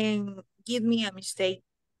 teacher, and give me a mistake.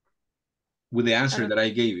 With the answer that I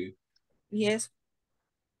gave you. Yes.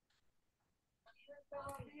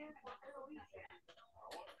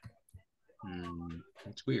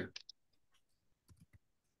 That's weird.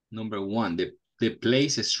 Number 1, the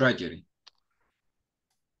place strategy.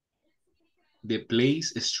 The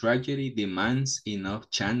place strategy demands enough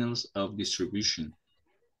channels of distribution.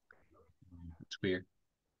 That's weird.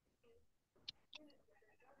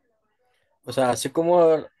 O sea, así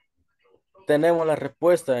como tenemos la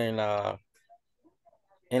respuesta en la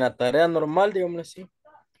tarea normal, digamos así.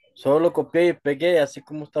 Solo copié y pegué así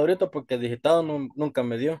como está ahorita porque digitado nunca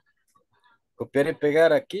me dio. Copiar y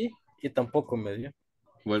pegar aquí y tampoco me dio.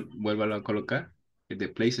 Vuélvalo a colocar. The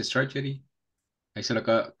place strategy. Ahí se lo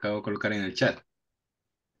acabo de colocar en el chat.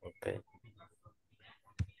 Ok.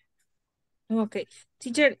 Ok.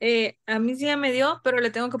 Teacher, a mí sí ya me dio, pero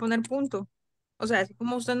le tengo que poner punto. O sea, así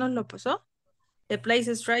como usted nos lo pasó. The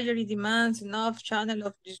place strategy demands enough channel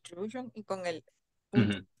of distribution y con el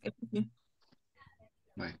punto.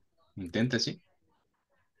 Bueno, intenta así.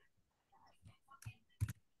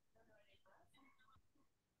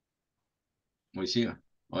 Hoy sí,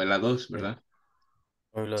 o de la 2, ¿verdad?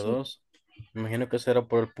 Hoy la Sí. 2. Me imagino que será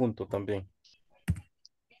por el punto también.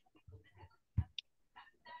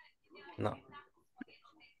 No.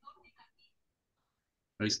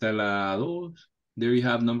 Ahí está la 2. There you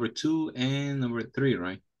have number 2 and number 3,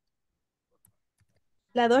 right?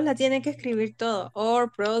 La 2 la tiene que escribir todo.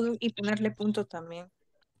 Or, product y ponerle punto también.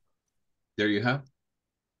 There you have.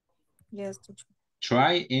 Yes, teacher.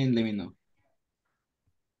 Try and let me know.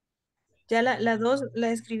 Ya la 2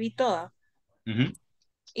 la escribí toda.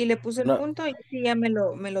 Y le puse el punto y sí, ya me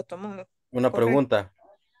lo tomó. Una Correcto. pregunta.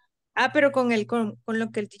 Pero con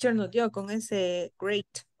lo que el teacher nos dio, con ese great.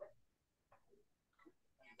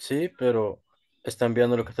 Sí, pero ¿están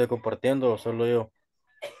viendo lo que estoy compartiendo o solo yo?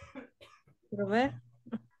 Quiero ver.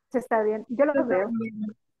 Se está bien. Yo lo veo.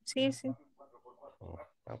 Sí, sí.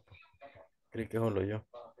 Pues, creí que solo yo.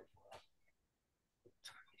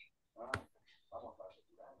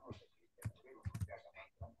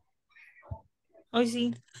 Hoy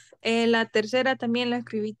sí. La tercera también la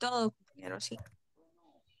escribí todo, compañero, sí.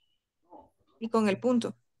 Y con el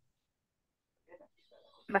punto.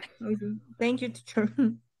 Bye. Thank you, teacher.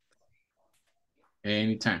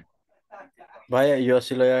 Anytime. Vaya, yo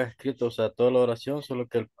así lo había escrito, o sea, toda la oración, solo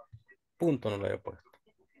que el punto no lo había puesto.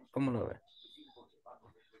 ¿Cómo lo ves?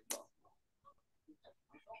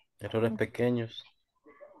 Errores pequeños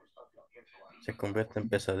se convierten en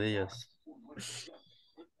pesadillas.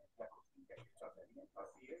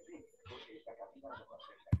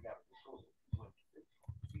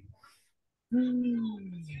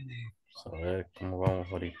 Vamos a ver cómo vamos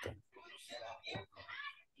ahorita.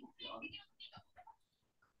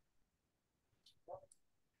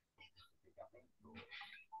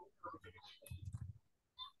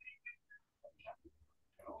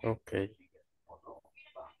 Ok.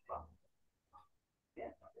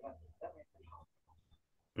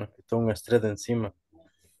 Nos quitó un estrés de encima.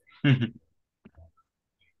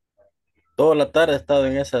 Toda la tarde he estado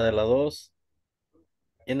en esa de la 2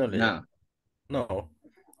 y no leí. Nada. No.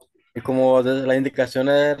 Y como la indicación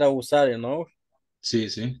era usar, ¿no? Sí,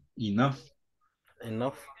 sí. Enough.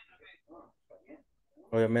 Enough.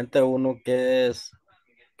 Obviamente uno que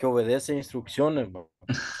obedece instrucciones, ¿no?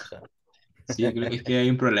 O sea, Sí, yo creo que es que hay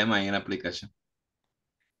un problema ahí en la aplicación.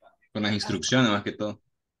 Con las instrucciones más que todo.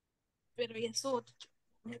 Pero ya estuvo, teacher.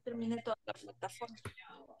 Ya terminé toda la plataforma.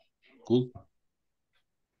 Cool.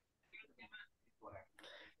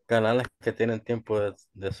 canales que tienen tiempo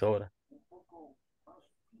de sobra.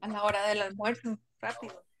 A la hora del almuerzo,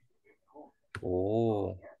 rápido.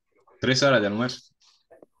 3 horas de almuerzo.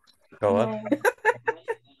 Cabal. No,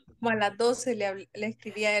 como a las 12 le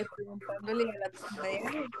escribí a él preguntándole y a las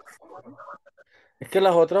 2:30. Es que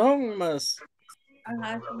las otras son más,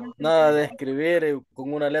 Ajá, sí, más nada de temprano. escribir,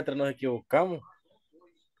 con una letra nos equivocamos.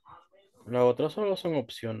 Las otras solo son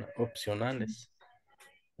opcionales.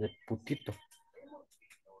 De putito.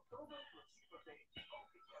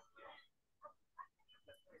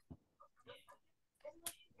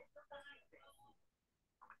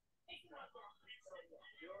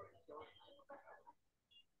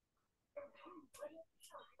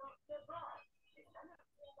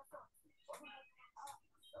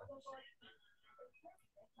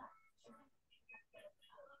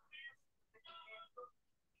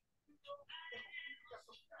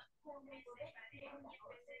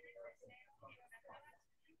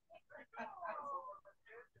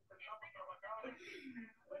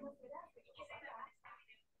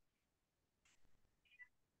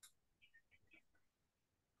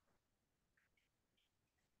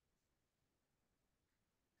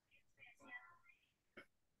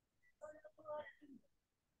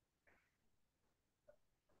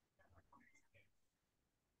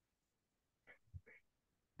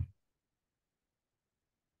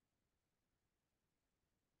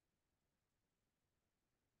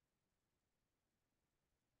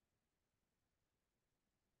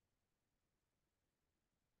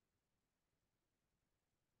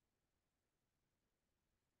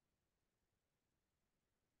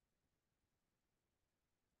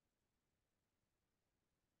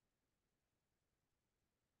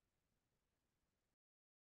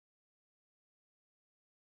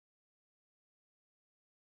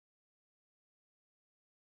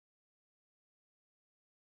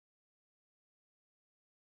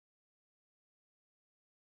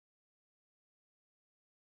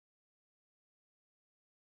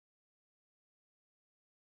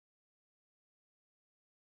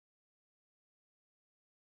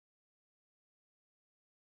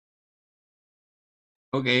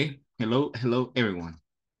 Okay, hello everyone.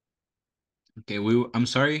 Okay, I'm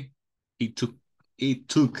sorry it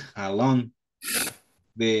took a long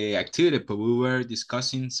the activity, but we were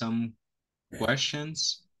discussing some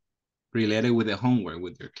questions related with the homework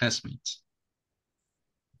with your classmates.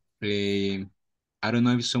 I don't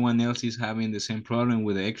know if someone else is having the same problem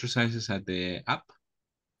with the exercises at the app,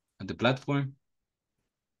 at the platform.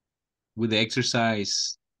 With the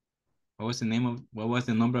exercise, what was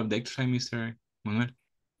the number of the exercise, Mr. Manuel?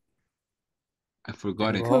 I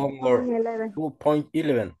forgot it. Homework 2.11.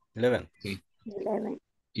 2.11. 11. Okay. 11.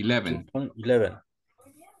 11. 2.11.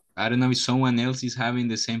 I don't know if someone else is having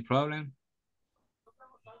the same problem.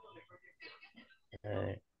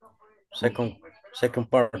 Second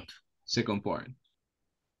part. Second part.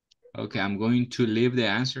 Okay, I'm going to leave the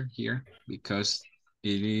answer here because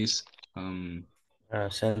it is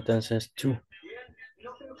Sentences 2.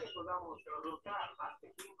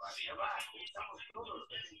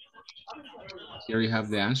 here you have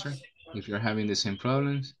the answer if you're having the same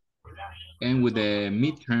problems. And with the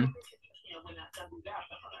midterm,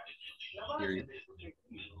 here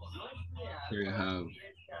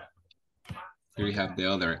you have the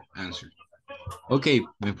other answer. Okay,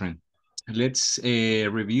 my friend, let's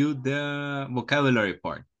review the vocabulary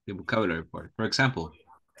part. The vocabulary part. For example,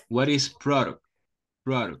 what is product?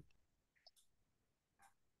 Product.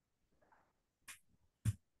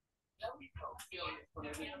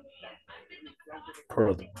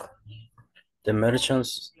 Product. The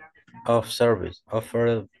merchants of service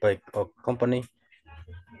offered by a company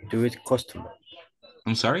to its customer.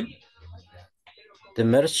 I'm sorry? The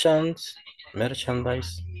merchandise. The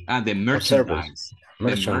merchandise. The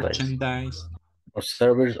merchandise. Or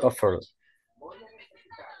service offered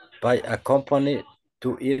by a company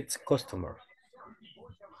to its customer.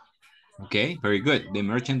 Okay, very good. The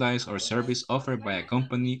merchandise or service offered by a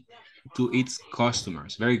company to its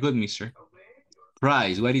customers. Very good, mister.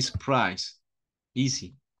 Price. What is price?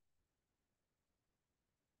 Easy.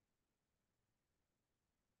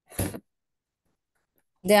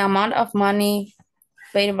 The amount of money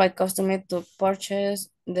paid by customer to purchase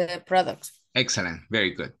the products. Excellent.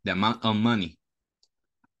 Very good. The amount of money.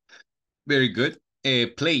 Very good.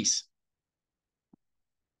 Place.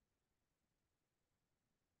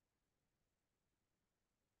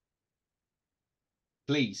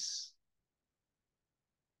 Place.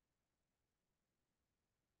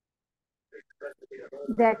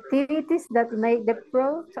 The activities that make the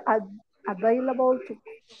product available to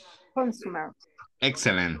consumers.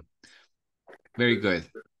 Excellent. Very good.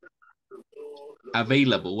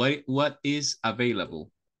 Available. What is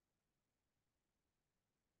available?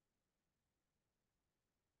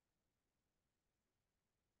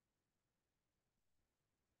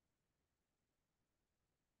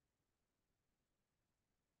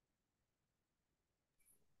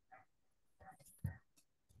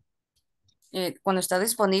 Cuando está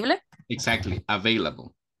disponible. Exactly.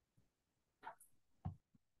 Available.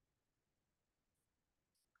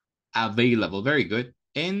 Available. Very good.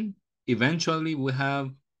 And eventually we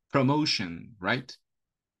have promotion, right?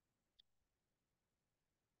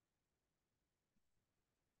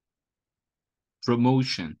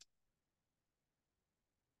 Promotion.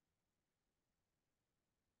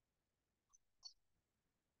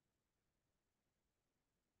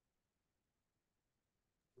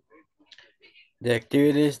 The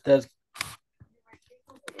activities that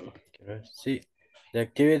the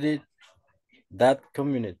activity that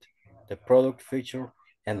the product, feature,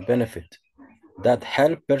 and benefit that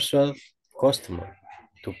help persuade customer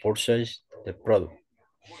to purchase the product.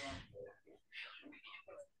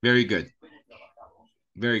 Very good.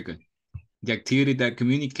 Very good. The activity that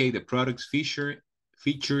communicate the product's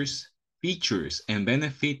features, and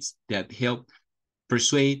benefits that help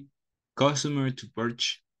persuade customer to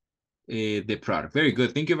purchase the product. Very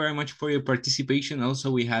good. Thank you very much for your participation.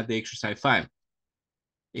 Also, we had the exercise 5.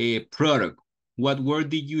 A product. What word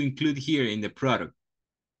did you include here in the product?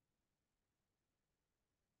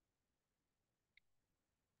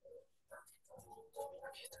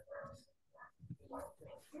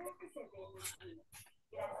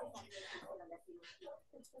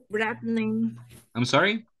 Brand name. I'm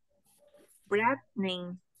sorry? Brand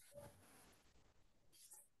name.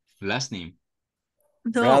 Last name.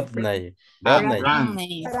 No, Brand name.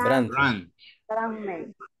 Brand.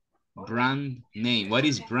 Brand name. What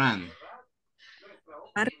is brand?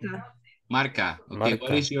 Marca. Marca. Okay. Marca.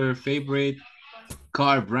 What is your favorite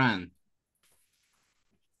car brand?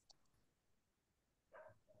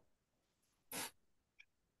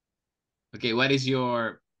 Okay. What is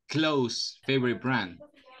your clothes favorite brand?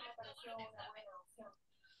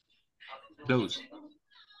 Clothes.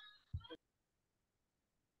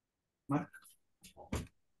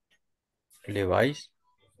 Levi's.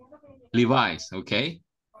 Levi's. Okay.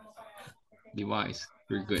 Levi's.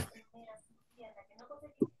 Very good.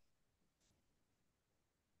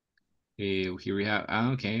 Here we have,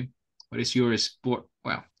 okay. What is your sport?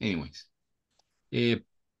 Well, anyways.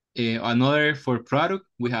 Another for product,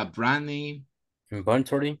 we have brand name.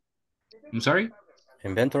 Inventory. I'm sorry?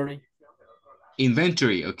 Inventory.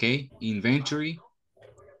 Inventory, okay. Inventory.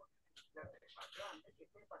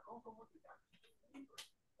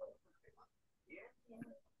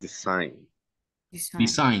 Design.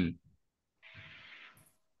 Design.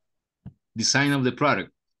 Design of the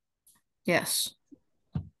product. Yes.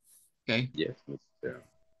 Okay. Yes, Mr.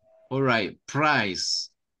 All right. Price.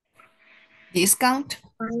 Discount.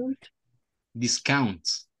 Discount.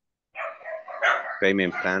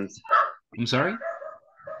 Payment plans. I'm sorry?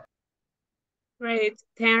 Credit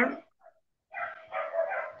term.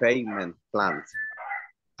 Payment plans.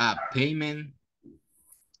 Payment.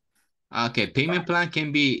 Okay, payment plan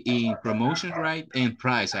can be in promotion, right? And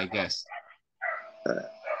price, I guess.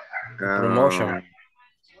 Promotion.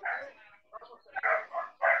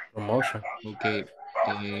 Promotion. Okay,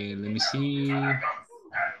 let me see.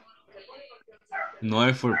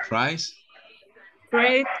 Another for price.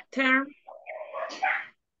 Credit term.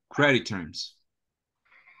 Credit terms.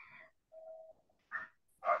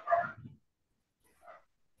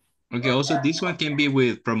 Okay, also this one can be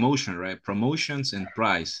with promotion, right? Promotions and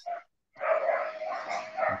price.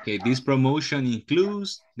 Okay, this promotion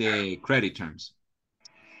includes the credit terms.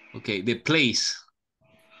 Okay, the place.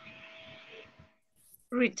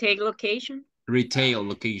 Retail location. Retail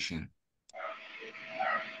location.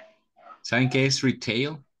 ¿Saben qué es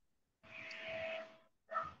retail?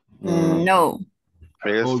 No.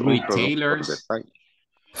 Es O un producto de retailers. detalle.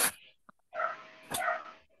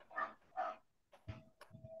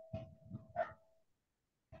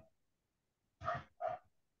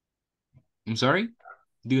 I'm sorry?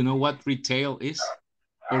 Do you know what retail is?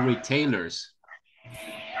 Or retailers?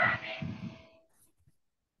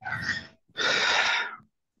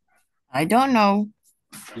 I don't know.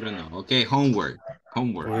 You don't know. Okay, homework.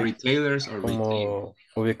 Homework. Retailers or retail. Como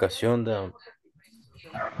ubicación de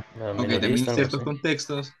Ok, también en minorista, algo ciertos así.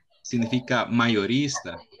 contextos significa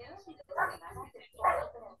mayorista.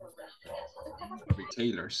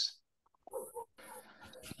 Retailers.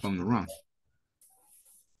 If I'm not wrong.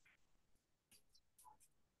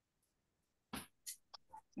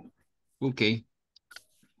 Okay.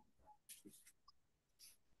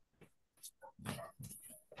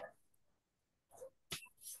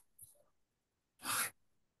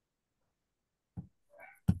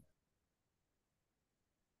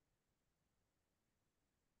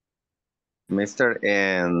 Mr.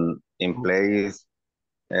 in place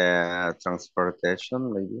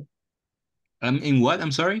transportation, maybe? In what?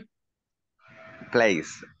 I'm sorry?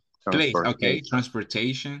 Place. Place. Okay, Transportation.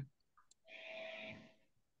 transportation.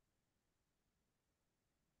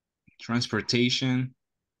 Transportation.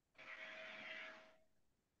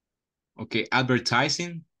 Okay,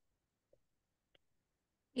 advertising.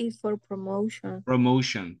 Is for promotion.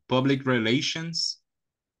 Promotion. Public relations.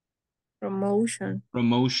 Promotion.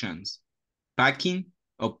 Promotions. Packing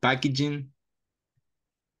or packaging.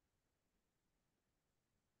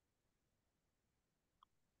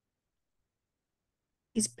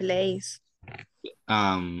 Is place.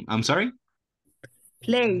 I'm sorry?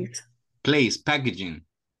 Place. Place, packaging.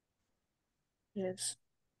 Yes.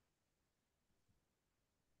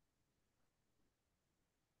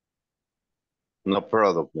 No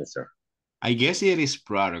product, mister. I guess it is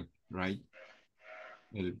product, right?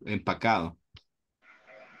 El empacado.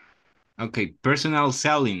 Okay, personal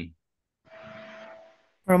selling.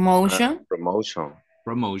 Promotion. Promotion.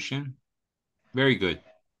 Promotion. Very good.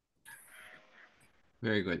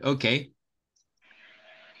 Very good. Okay.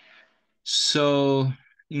 So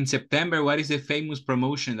in September, what is the famous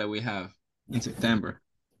promotion that we have in September?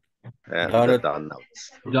 The Donut.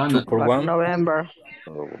 donuts. 2 Donut. for But 1. November.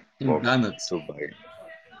 Donuts. 2 by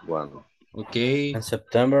 1. Okay. In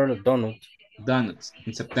September, donut. Donuts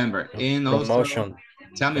in September. And also, Promotion.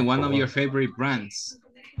 tell me 2 one for of your 1. favorite brands.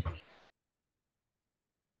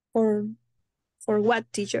 For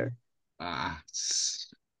what, teacher?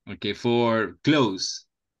 Okay, for clothes.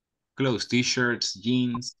 Clothes, t-shirts,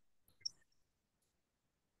 jeans.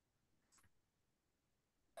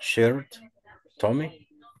 Shirt. Tommy.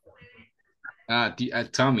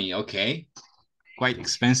 Tommy, okay. Quite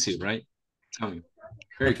expensive, right? Tommy.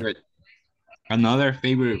 Very good. Another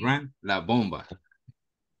favorite brand, La Bomba.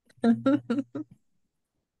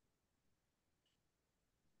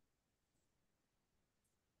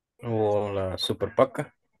 Or la Super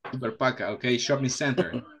Paca. Super Paca, okay. Shopping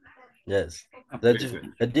center. Yes. Very That's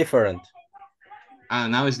good. different.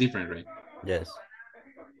 Now it's different, right? Yes.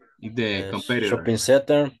 The competitor. Shopping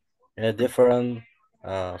center, different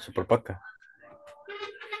Super Paca.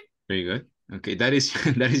 Very good. Okay, that is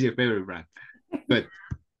that is your favorite brand. Good.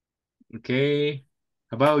 Okay.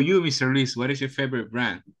 How about you, Mr. Luis? What is your favorite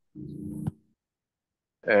brand? In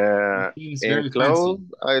Very clothes,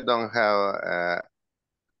 fancy. I don't have a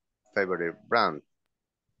favorite brand.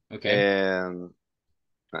 Okay.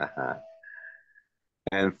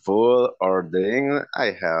 And food or drink,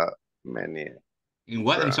 I have many. In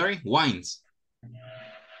what? I'm brands. sorry? Wines.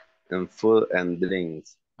 In food and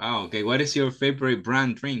drinks. Oh, okay. What is your favorite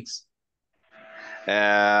brand drinks?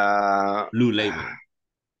 Blue Label.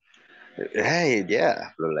 Hey,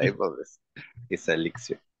 yeah, Blue Label is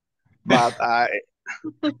elixir. But I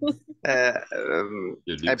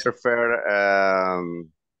prefer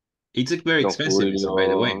it's very expensive, so by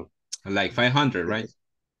the way. Like 500, right?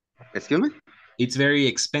 Excuse me? It's very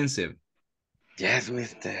expensive. Yes,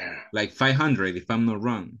 mister. Like 500, if I'm not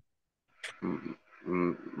wrong.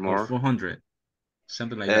 More? Or 400.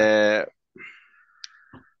 Something like that.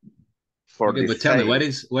 Okay, but tell me, what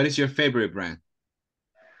is your favorite brand?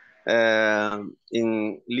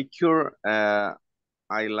 In liquor,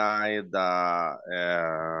 I like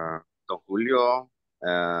the Don Julio,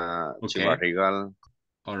 Chivas Regal.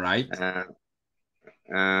 All right.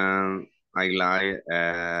 And I like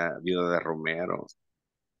Viuda de Romero.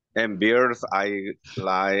 And beers, I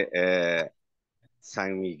like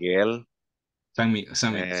San Miguel. San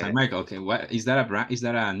Michael. Okay, what is that a brand? Is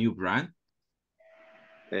that a new brand?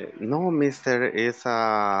 No, mister, it's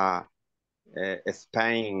a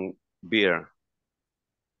Spain beer.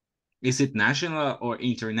 Is it national or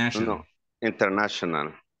international? No,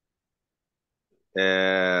 international.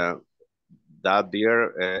 That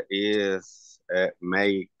beer is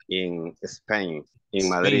made in Spain, in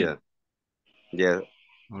Madrid. Yes.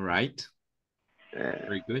 All right.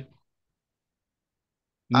 Very good.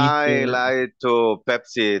 I like to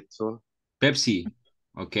Pepsi too. Pepsi.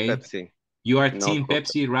 Okay. Pepsi. You are team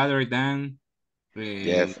Pepsi rather than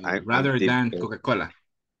yes, I'm than Coca-Cola.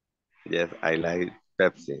 Yes, I like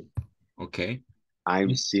Pepsi. Okay. I'm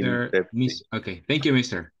team Pepsi. Okay, thank you,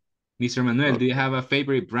 Mr. Manuel, do you have a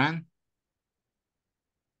favorite brand?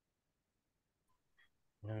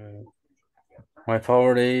 My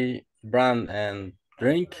favorite brand and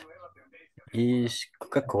drink is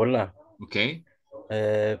Coca-Cola. Okay.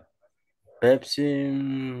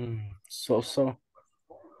 Pepsi, so-so.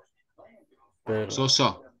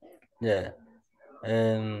 So-so. Yeah.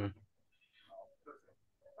 And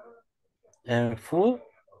food.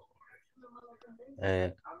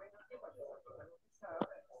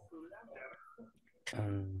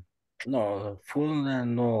 No, food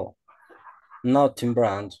and no, nothing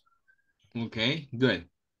brand. Okay, good.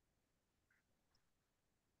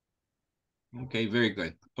 Okay, very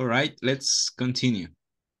good. All right, let's continue.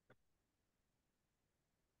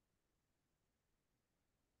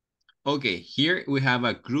 Okay, here we have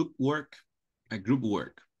a group work.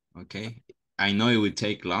 Okay, I know it would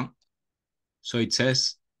take long. So it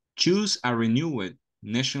says, choose a renewed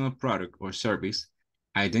national product or service.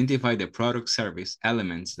 Identify the product service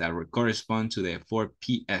elements that correspond to the 4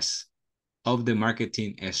 Ps of the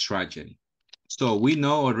marketing strategy. So we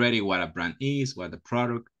know already what a brand is, what the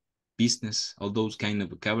product, business, all those kind of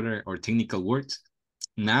vocabulary or technical words.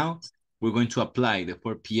 Now we're going to apply the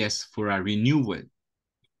 4 Ps for a renewed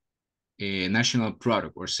national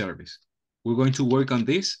product or service. We're going to work on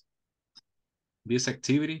this this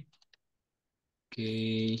activity.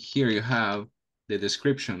 Okay, here you have the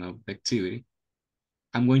description of the activity.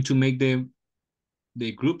 I'm going to make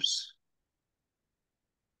the groups.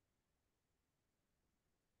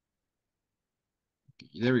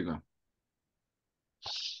 Okay, there we go.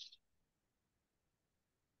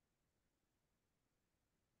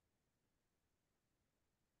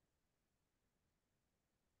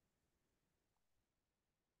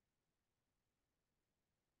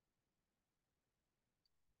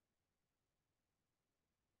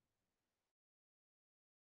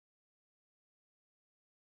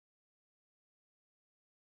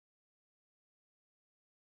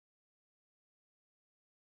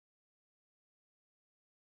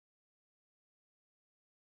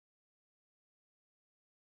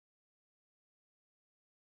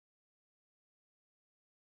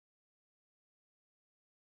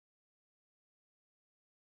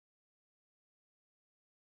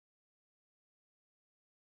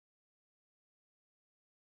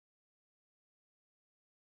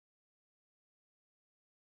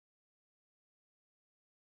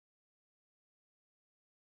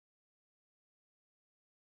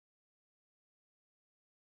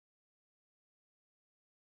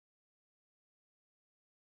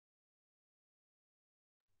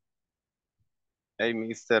 Hey,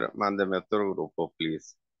 mister, mándeme otro grupo,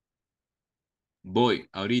 please. Voy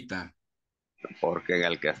ahorita. Porque en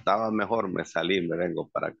el que estaba mejor me salí, me vengo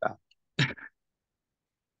para acá.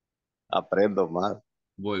 Aprendo más.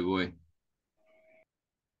 Voy.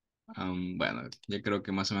 Bueno, ya creo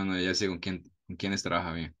que más o menos ya sé con quiénes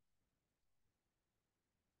trabaja bien.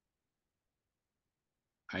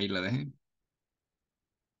 Ahí la dejé.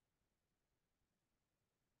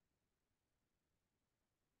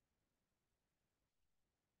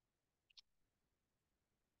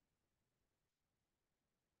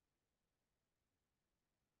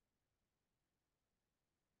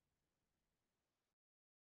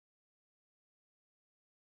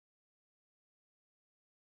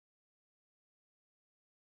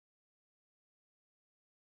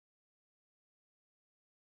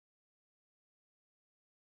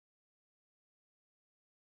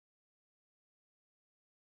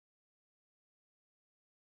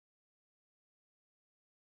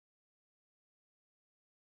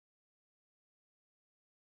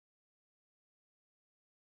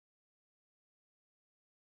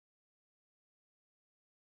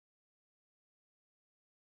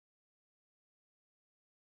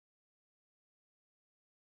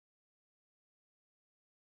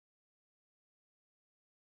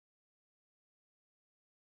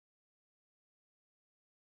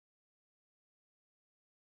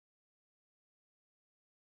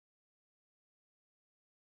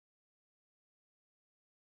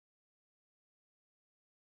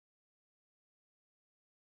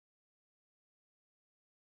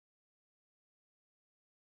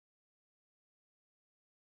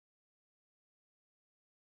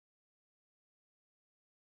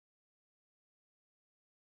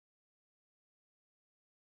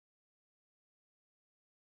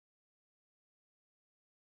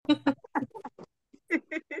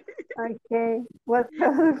 Okay, what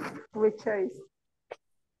product we choose?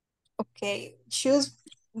 Okay, choose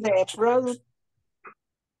the product.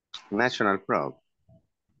 National Proud.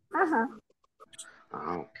 Uh-huh.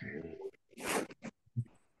 Okay.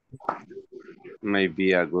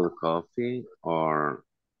 Maybe a good coffee or...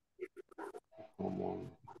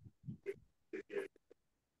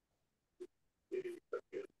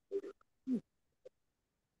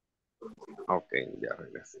 Ok, ya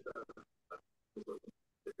regresé.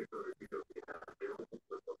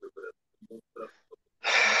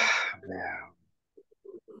 Vea.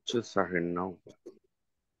 Choose a Renault.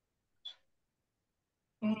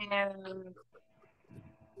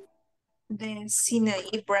 The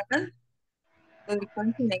Sinai brand. The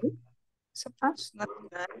continent. Suppose not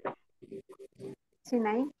that.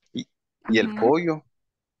 Sinai. Y el pollo.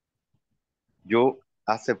 Yo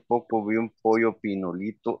hace poco vi un pollo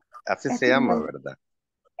pinolito. Así se llama, ¿verdad?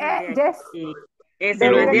 Yes. Ese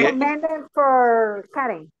The no es de recommended for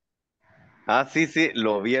Karen. Ah, sí,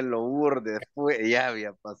 lo vi en lo después, ya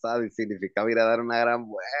había pasado y significaba ir a dar una gran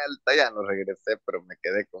vuelta, ya no regresé, pero me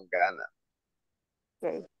quedé con ganas.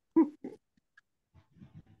 Okay.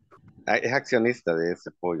 Ah, es accionista de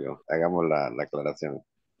ese pollo, hagamos la aclaración.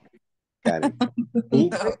 Karen.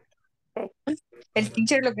 No. El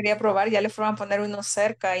teacher lo quería probar, ya le fueron a poner uno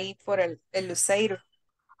cerca ahí por el Luceiro.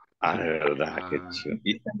 Ah, de verdad, qué chido.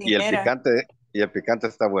 Y Dinera. el picante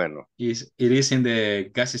está bueno. It is in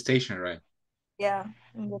the gas station, right? Yeah,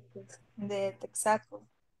 in the Texaco.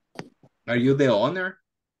 Are you the owner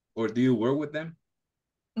or do you work with them?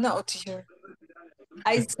 No, teacher.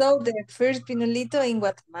 I saw the first pinolito in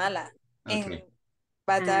Guatemala, Okay.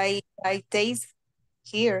 but I taste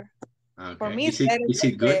here. For Okay. me, it's Is it better is than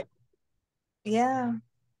it good? yeah,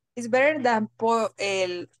 it's better than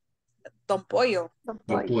el Don Pollo. Don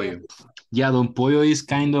Pollo. Yeah, Don Pollo is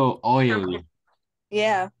kind of oily.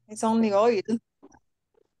 Yeah, it's only oil.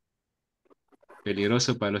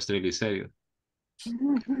 Peligroso para los triglicéridos.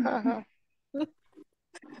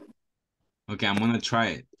 Okay, I'm gonna try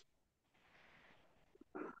it.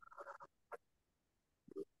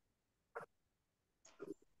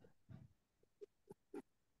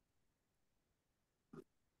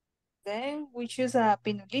 Then we choose a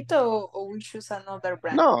pinolito or we choose another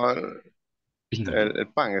brand. No, Pinolito. el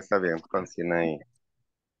pan está bien, pan sin ahí.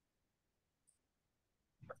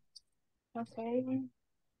 Okay.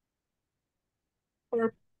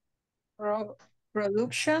 For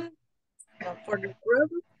production, no, for the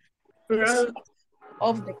product is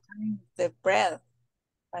of the kind of the bread,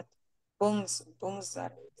 but buns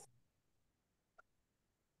are.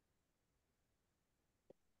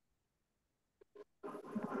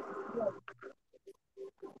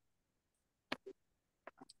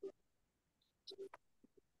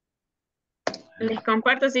 Les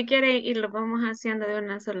comparto si quieren y lo vamos haciendo de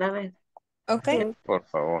una sola vez. Okay. Por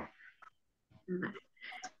favor. Vale.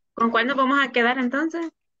 ¿Con cuál nos vamos a quedar entonces?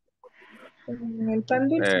 El pan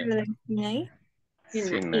dulce de ahí.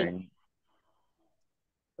 Sin ahí.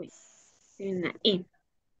 Sin I.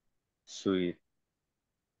 Sweet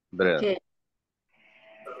bread. Okay.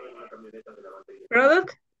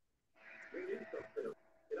 Product.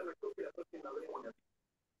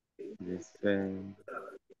 Dice,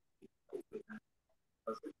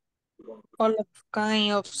 All of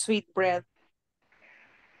kind of sweet bread.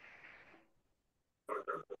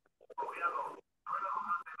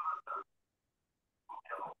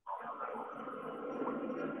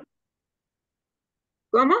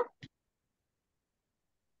 ¿Cómo?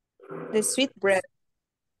 The sweet bread.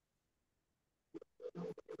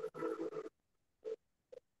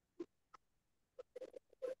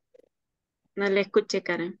 No le escuché,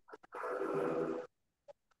 Karen.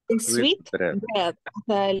 The sweet bread. O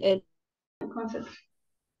sea, el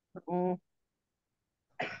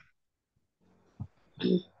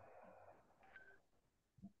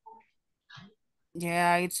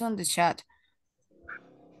Yeah, it's on the chat.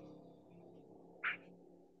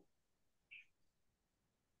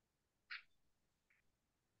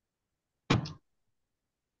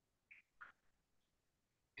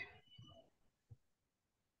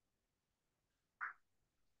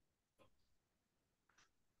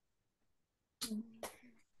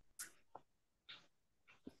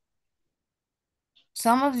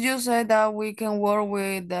 Some of you said that we can work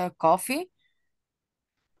with the coffee,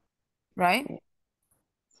 right?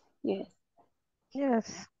 Yes.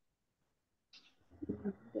 Yes.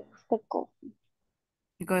 The coffee.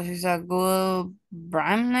 Because it's a good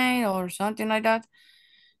brand name or something like that.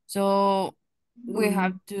 So we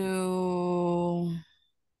have to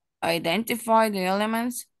identify the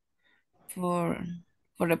elements for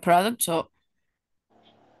the product. So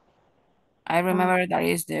I remember that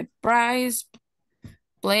is the price,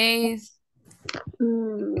 place.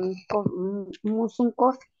 Musun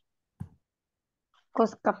coffee.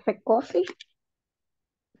 Cafe coffee.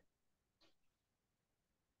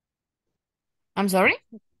 I'm sorry?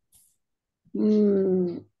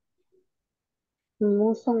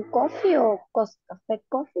 Musun coffee o cafe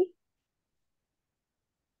coffee.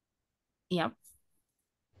 Yep.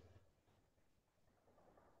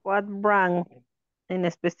 What brand in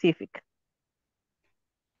specific?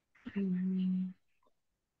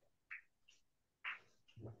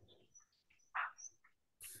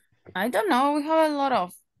 I don't know. We have a lot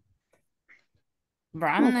of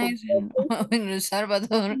brand names in El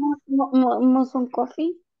Salvador. Musun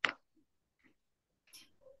coffee.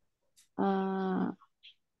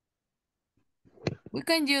 We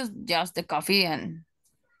can use just the coffee and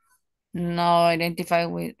not identify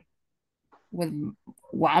with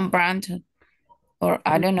one brand, or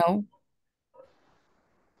I don't know.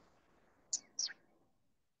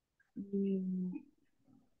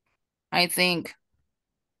 I think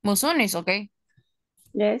Musun is okay.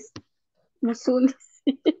 Yes. Musun.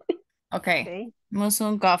 Okay.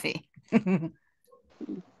 Musun coffee.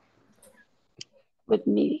 With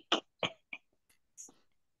milk.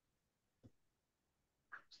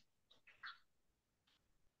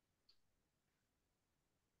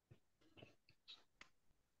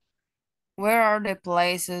 Where are the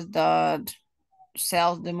places that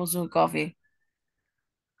sell the Musun coffee?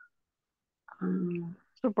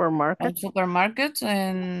 Supermarket. Supermarkets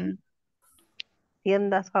and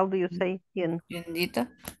Tiendas, how do you say? tiendita.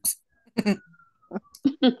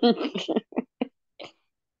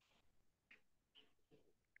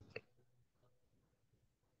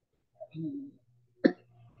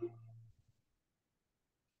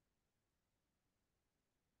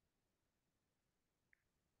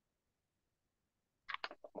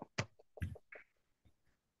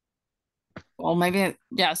 Or maybe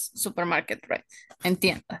just supermarket, right?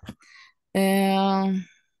 Entiendo.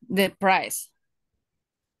 The price.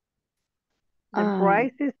 The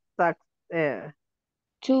price is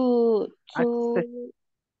two access.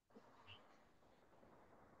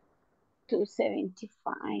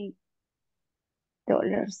 $275.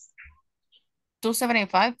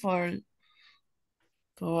 $275 for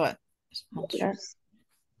what? Dollars.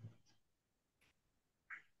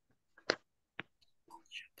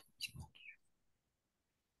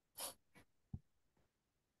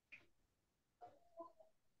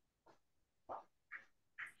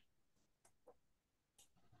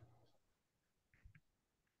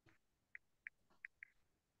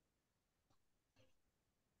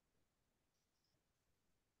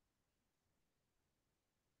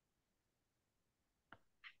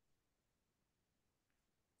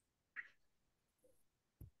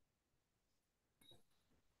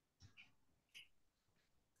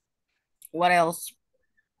 What else?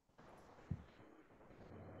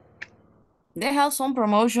 They have some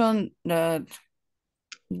promotion that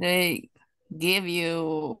they give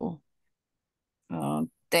you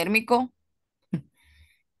térmico.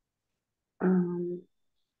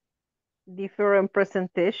 Different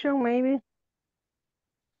presentation, maybe.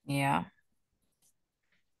 Yeah.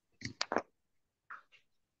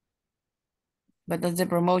 But that's the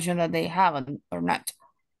promotion that they have or not.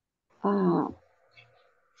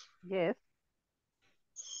 Yes.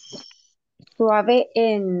 Suave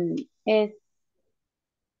es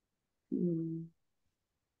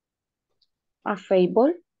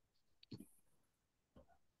affable.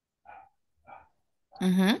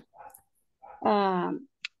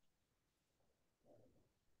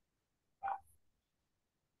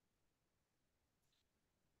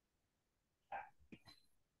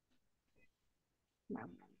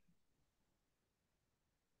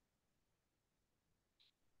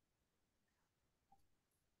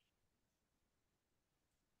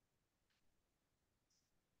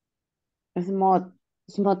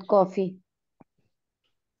 Smooth coffee.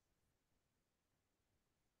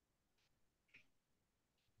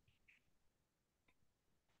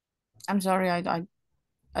 I'm sorry, I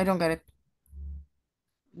don't get it.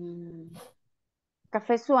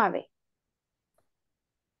 Café suave.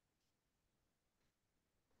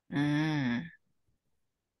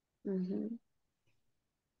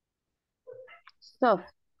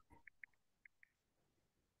 Soft.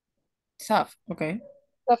 Soft, okay.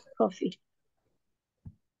 Soft coffee.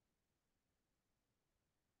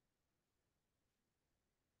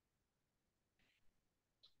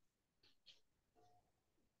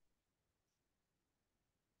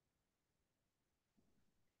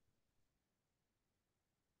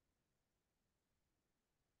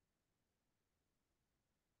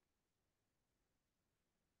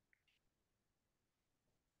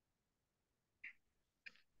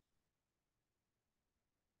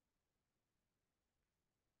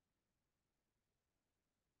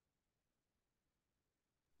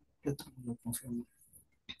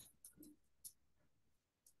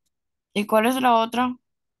 ¿Y cuál es la otra?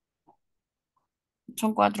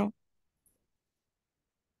 Son 4.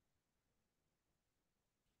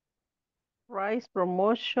 Price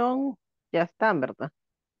promotion. Ya están, ¿verdad?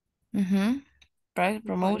 Price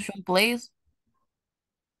promotion, place.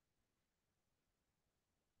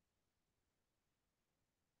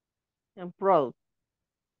 And product.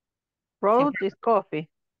 Product is coffee.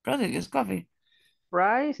 Product is coffee.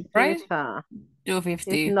 Price is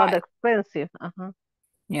 $2.55. not expensive.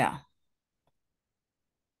 Yeah.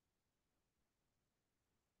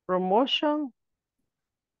 Promotion.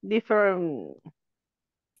 Different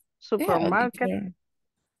supermarket.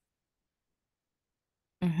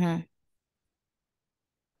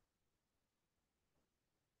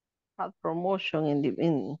 Had promotion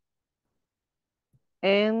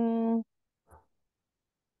in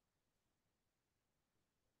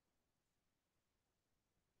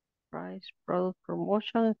price, product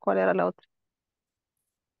promotion. ¿Cuál era la otra?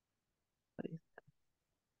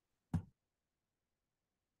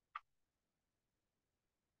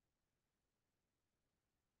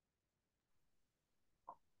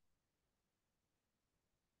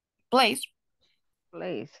 Place.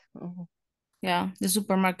 Place. Yeah, the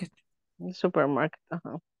supermarket. The supermarket.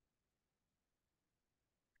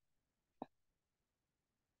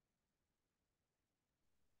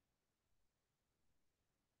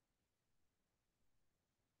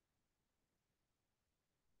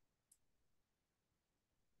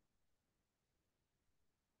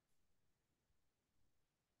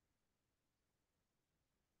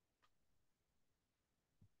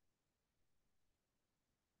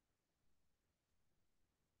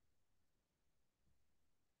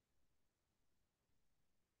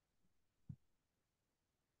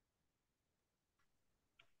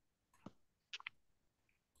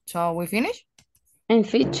 So we finish? And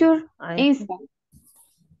feature, I- instant.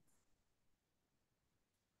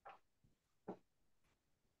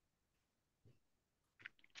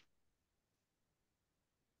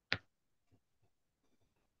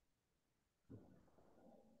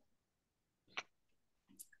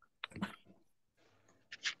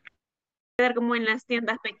 Quedar como en las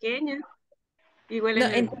tiendas pequeñas. Igual No,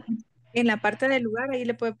 en el... en la parte del lugar ahí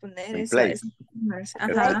le puede poner En esa, place.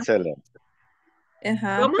 ajá, Street seller.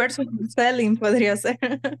 ajá, ¿Cómo? personal selling podría ser.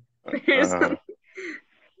 Ajá.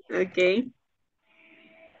 Ok.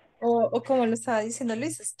 O como lo estaba diciendo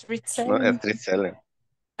Luis, street No, selling. street seller.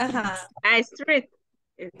 Ajá. Ah, street.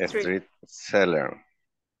 Street seller.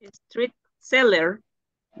 Street seller.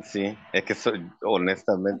 Sí, es que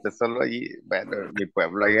honestamente solo allí, bueno, en mi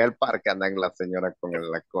pueblo, ahí en el parque andan las señoras con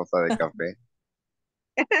la cosa de café.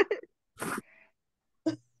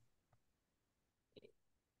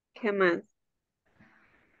 ¿Qué más?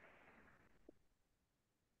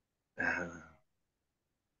 Ah,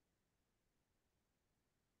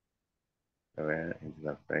 a ver, in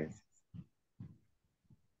the place.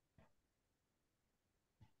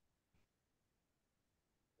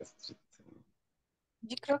 Street seller.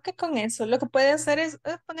 Yo creo que con eso lo que puede hacer es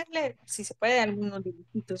ponerle, si se puede, algunos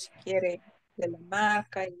dibujitos si quiere de la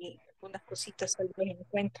marca y algunas cositas tal vez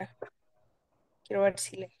encuentra. Quiero ver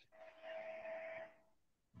si le...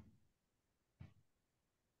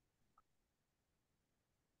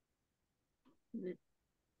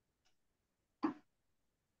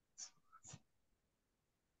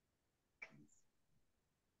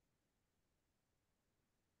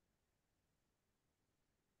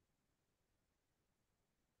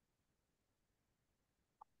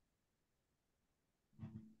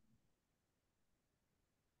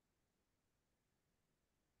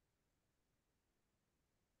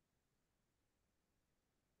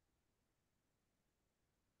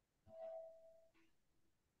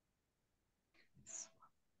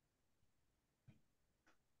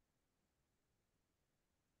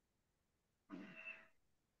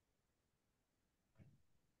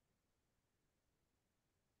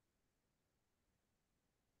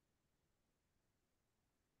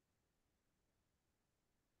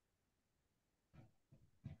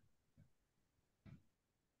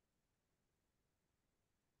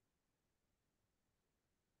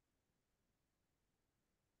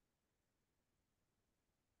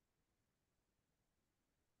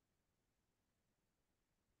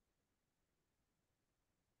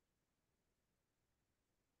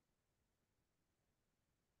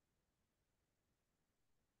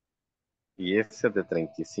 Y ese es de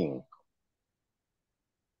 35.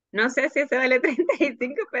 No sé si ese vale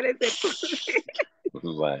 35, pero ese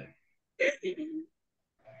Vale.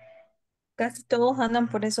 Casi todos andan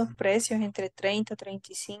por esos precios, entre 30 y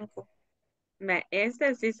 35.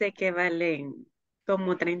 Ese sí sé que valen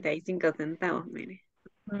como 35 centavos, mire.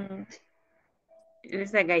 Mm,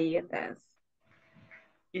 Esas galletas,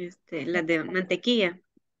 las de mantequilla.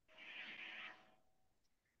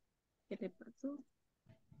 ¿Qué le pasó?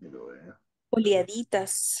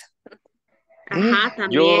 Oleaditas. Ajá,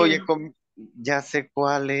 Yo también. ya sé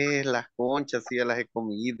cuáles, las conchas, sí, ya las he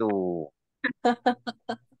comido.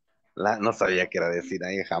 No sabía que era decir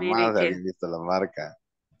ahí, Mire jamás había que visto la marca.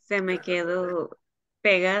 se me quedó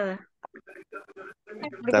pegada.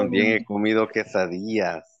 También he comido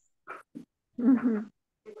quesadillas, Ujú.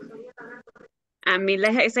 A mí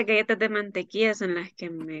esas galletas de mantequilla son las que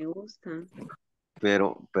me gustan.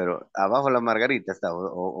 pero abajo la margarita está,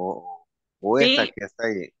 o esa Sí, que está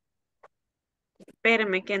ahí.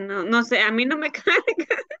 espérame que no sé, a mí no me carga,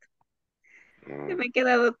 se Mm. me ha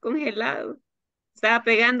quedado congelado. Estaba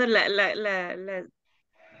pegando la-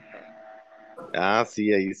 Ah,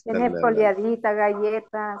 sí, ahí está Tiene poliadita,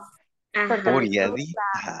 galletas, torta ajá, de fruta, Oriadita.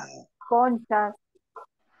 conchas,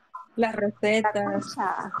 Las la recetas.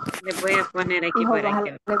 concha. le voy a poner aquí Hijo, para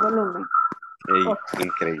bájale que, el volumen. Ey, Oh,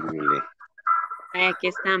 increíble. aquí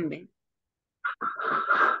están, ve.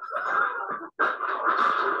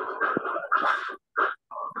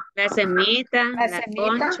 La semita, la la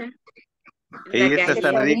semita, concha, las Ey, esta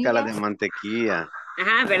está galletas. rica, la quesadilla, de mantequilla.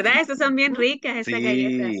 Ajá, ¿verdad? Esas son bien ricas, esas Sí.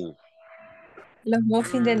 galletas. Los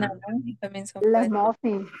muffins de Ah, naranja también son los buenos.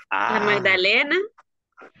 muffins. la Ah, Magdalena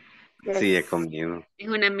sí, he Yes. comido. es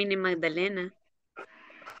una mini Magdalena.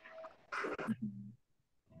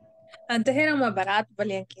 Antes eran más baratos,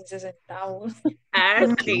 valían 15 centavos. Ah,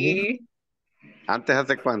 ¿Qué? sí. ¿Antes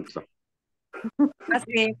hace cuánto?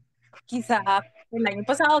 Hace quizá el año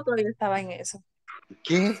pasado todavía estaba en eso.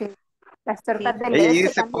 ¿Qué? Sí. Las Sí. tortas de Ella leche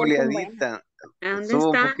dice también son buenas. ¿A dónde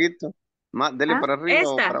Subo un está? poquito. Más, dele ¿Ah? para arriba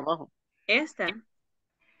o para Esta, abajo. esta.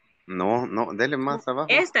 No, no, dele más abajo.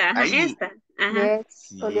 Esta, ajá, Ahí. esta. Ajá. Yes,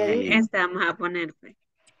 Sí. Esta vamos a poner, pues.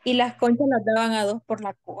 Y las conchas las daban a 2 por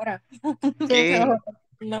la cora. ¿Qué?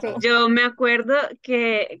 No. Yo me acuerdo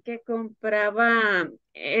que compraba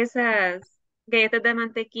esas galletas de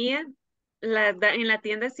mantequilla, en la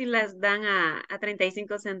tienda sí las dan a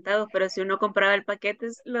 35 centavos, pero si uno compraba el paquete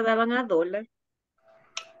lo daban a $1.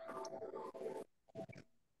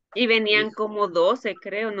 Y venían como 12,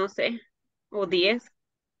 creo, no sé, o 10.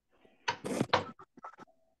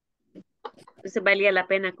 Entonces valía la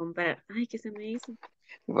pena comprar. Ay, ¿qué se me hizo?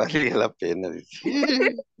 Valía la pena,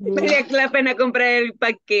 dice. Valía la pena comprar el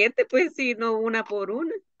paquete, pues sí, no una por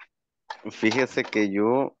una. Fíjese que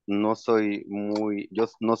yo no soy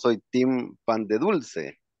team pan de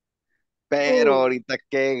dulce, pero ahorita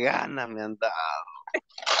qué gana me han dado.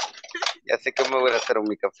 Ya sé que me voy a hacer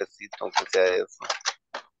mi cafecito, aunque sea eso.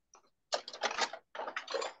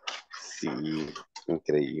 Sí,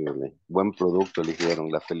 increíble. Buen producto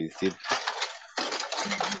eligieron, la felicito.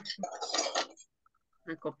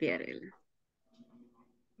 A copiar el.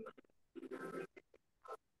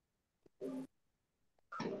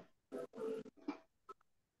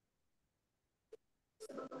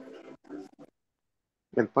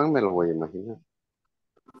 El pan me lo voy a imaginar.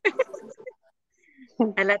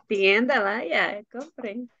 A la tienda, vaya,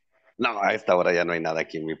 compren. No, a esta hora ya no hay nada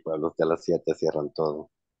aquí en mi pueblo. Hasta las 7 cierran todo.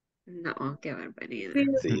 No, qué barbaridad.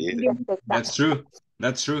 Sí, That's true.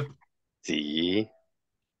 That's true. sí.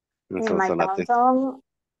 En In my town Sonsonate son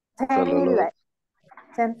solo 10, los...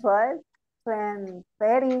 10, 12, 20,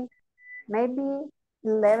 30, maybe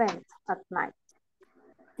 11 at night.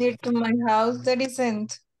 Near to my house, there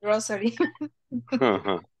isn't grocery.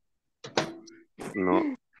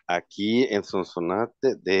 No, aquí en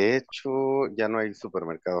Sonsonate, de hecho, ya no hay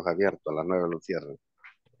supermercados abiertos. A las 9 los cierran.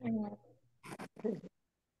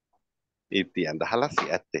 Y tiendas a las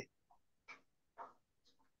 7.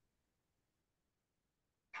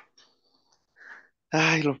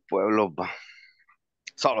 Ay, los pueblos, va.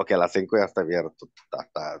 Solo que a las 5 ya está abierto.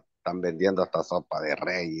 Están vendiendo hasta sopa de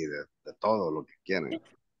rey y de todo lo que quieren.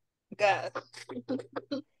 God.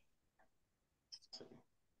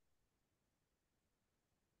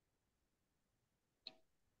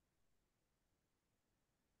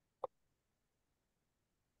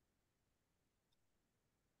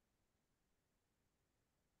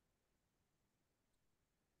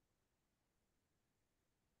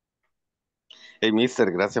 Hey,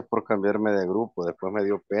 mister, gracias por cambiarme de grupo. Después me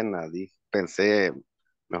dio pena. Pensé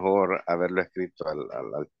mejor haberlo escrito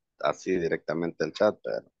así directamente al chat,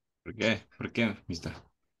 pero ¿Por qué? ¿Por qué, mister?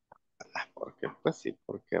 porque, pues sí,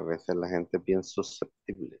 porque a veces la gente es bien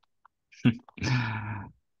susceptible.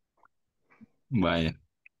 Vaya.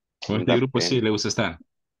 ¿Con qué Da grupo sí pena. le gusta estar?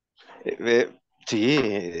 Sí,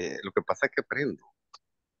 lo que pasa es que aprendo.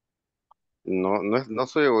 No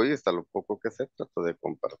soy egoísta, lo poco que sé trato de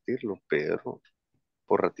compartirlo, pero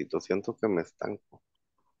por ratito siento que me estanco.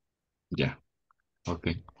 Ya, ok.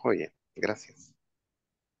 Oye, gracias.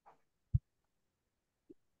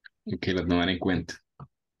 Hay que lo tomar en cuenta.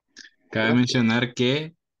 Cabe Gracias. mencionar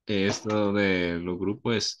que esto de los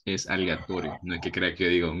grupos es aleatorio. No es que crea que yo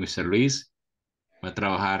digo, Mr. Luis va a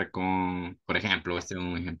trabajar con, por ejemplo, este es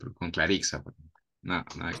un ejemplo, con Clarixa. Por ejemplo. No,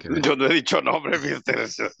 nada que ver. Yo no he dicho nombre, mister.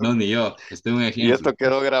 No, ni yo. Este es un Y ejemplo. esto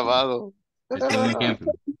quedó grabado. Este es un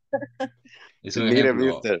ejemplo. Es un Mire, ejemplo.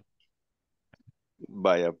 mister.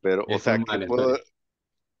 Vaya, pero, o Es sea, forma que puedo, aleatoria.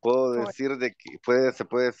 puedo decir de que se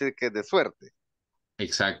puede decir que es de suerte.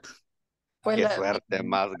 Exacto. Pues Qué suerte,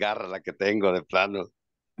 más garra la que tengo de plano.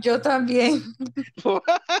 yo también.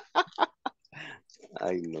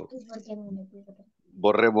 Ay, no.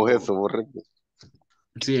 Borremos eso, borremos.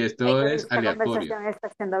 Sí, esto es Esta aleatorio. conversación está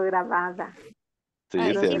siendo grabada. Sí,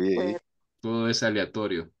 Pero sí, sí, había. pues, Todo es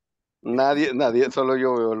aleatorio. Nadie, solo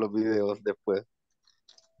yo veo los videos después.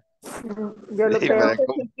 yo lo Y veo.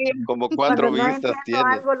 como Cuando 4 no vistas entiendo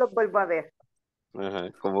tiene. algo, lo vuelvo a ver.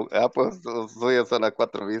 Ajá, pues suyas son las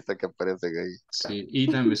 4 vistas que aparecen ahí. Sí,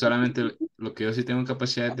 y también solamente lo que yo sí tengo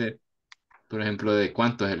capacidad de, por ejemplo, de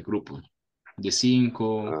cuánto es el grupo. De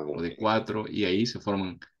 5 Ah, o de ok. 4 y ahí se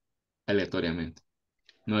forman aleatoriamente.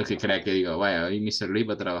 No es que crea que diga, vaya, hoy Mr. Luis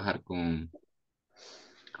va a trabajar con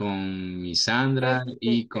mi Sandra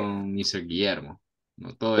y con Mr. Guillermo.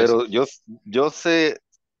 No, todo eso. Pero yo sé,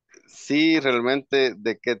 sí, realmente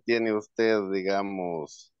de qué tiene usted,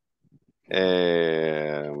 digamos,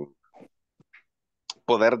 eh,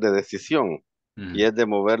 poder de decisión. Y Ujú. es de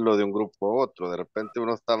moverlo de un grupo a otro. De repente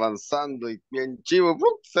uno está avanzando y bien chivo,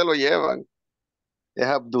 ¡pum!, se lo llevan. Es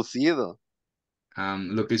abducido.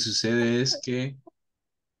 Lo que sucede es que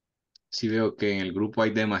Si veo que en el grupo hay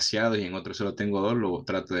demasiados y en otro solo tengo dos, lo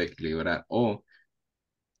trato de equilibrar. O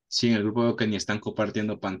si en el grupo veo que ni están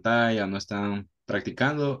compartiendo pantalla, no están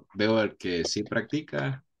practicando, veo el que sí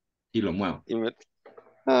practica y lo muevo. Y,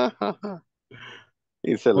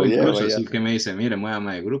 y se lo O lleva incluso ya. si que me dice, mire,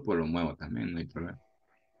 muévame de grupo, lo muevo también, no hay problema.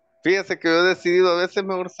 Fíjese que yo he decidido a veces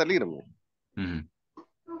mejor salirme. Ujú.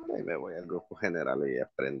 Ahí me voy al grupo general y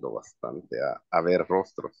aprendo bastante a ver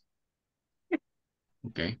rostros.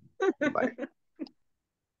 Ok. Vale,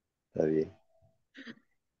 está bien.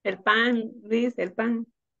 El pan, dice el pan.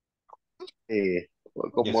 Y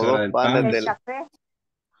Como eso era dos del panes pan. El del... café,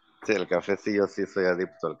 Sí, el café sí, yo sí soy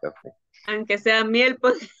adicto al café. Aunque sea miel,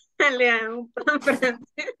 póngale a un pan francés.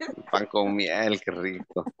 Pan con miel, qué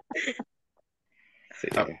rico. Sí.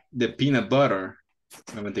 The peanut butter,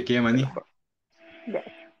 la mantequilla de maní. de-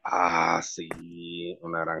 Ah, sí,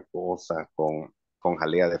 una gran cosa con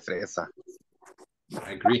jalea de fresa.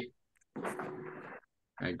 I agree.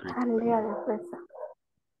 I agree. jalea de fresa.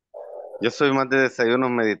 Yo soy más de desayunos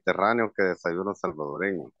mediterráneos que desayunos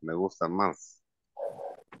salvadoreños. Me gusta más.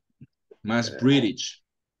 Más British.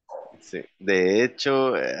 Sí. De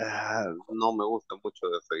hecho, no me gusta mucho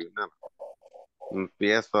desayunar.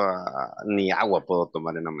 Ni agua puedo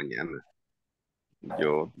tomar en la mañana.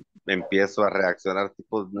 Yo empiezo a reaccionar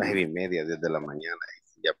tipo 9:30, 10 de la mañana y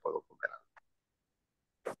sí ya puedo comer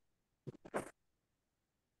algo.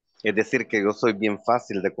 Es decir, que yo soy bien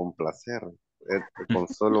fácil de complacer. Con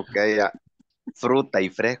solo que haya fruta y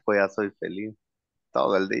fresco ya soy feliz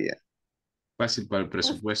todo el día. Fácil para el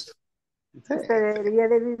presupuesto. Sí, Usted sí. debería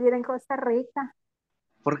de vivir en Costa Rica,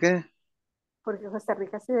 ¿Por qué? porque Costa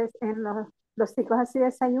Rica en los chicos así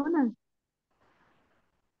desayunan.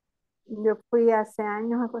 Yo fui hace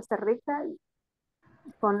años a Costa Rica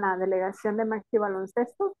con la delegación de Maxi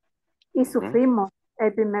Baloncesto y Ujú. sufrimos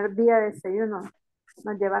el primer día de desayuno.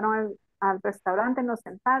 Nos llevaron al restaurante, nos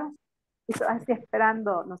sentaron y todos así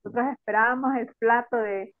esperando. Nosotros esperábamos el plato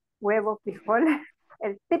de huevo, frijoles,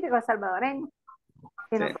 el típico salvadoreño,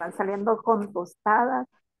 y Sí, nos van saliendo con tostadas,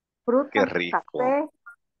 qué fruta, rico. café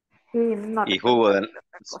y no Y recuerdo jugo qué de, otra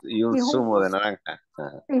cosa. y un Y zumo de jugos, naranja.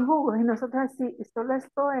 Ajá. y jugos. Y nosotros así, y solo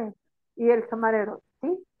esto es. Y el camarero, ¿sí?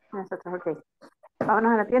 Y nosotros, ok,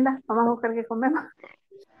 vámonos a la tienda, vamos a buscar qué comemos.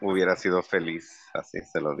 Hubiera sido feliz, así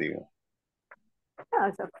se lo digo. No,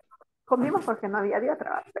 eso, comimos porque no había de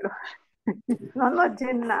otra, pero no nos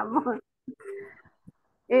llenamos.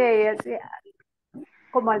 Y así,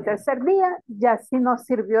 como al tercer día, ya sí nos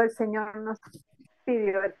sirvió el Señor, nos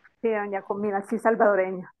pidieron ya comida así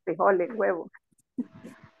salvadoreña, frijoles, huevos.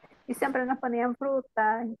 Y siempre nos ponían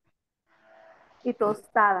fruta y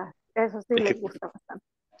tostadas. Eso sí Es les que gusta bastante.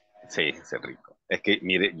 sí, es rico. Es que,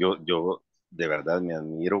 mire, yo de verdad me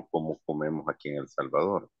admiro cómo comemos aquí en El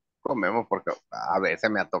Salvador. Comemos porque a veces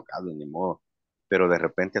me ha tocado y ni modo, pero de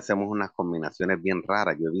repente hacemos unas combinaciones bien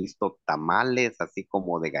raras. Yo he visto tamales así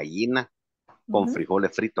como de gallina con Ujú.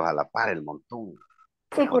 frijoles fritos a la par, el montón.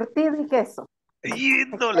 Y curtido y queso. Y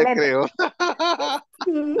no le Excelente. creo.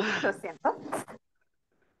 Sí, lo siento.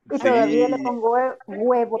 Y todavía le Sí. pongo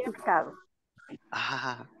huevo picado.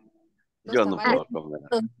 Ah, Los yo no tamales puedo comer.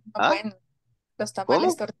 son ¿Ah? buenos. Los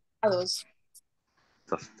tamales ¿Cómo? torteados.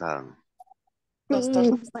 Tostado. Los Sí,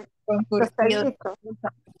 torteados bueno, con curtidos. tostadito,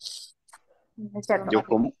 Eso cierto. Yo más rico.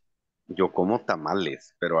 como, yo como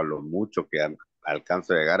tamales, pero a lo mucho que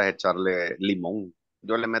alcanzo a llegar a echarle limón.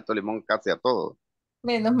 Yo le meto limón casi a todo.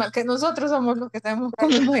 Menos mal que nosotros somos los que sabemos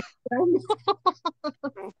comemos extraño.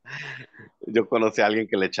 Yo conocí a alguien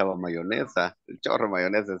que le echaba mayonesa, el chorro de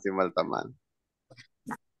mayonesa encima del tamal.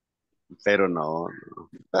 Pero no, no,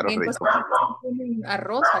 pero En Costa rico. Rica le ponen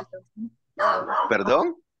arroz al tamal.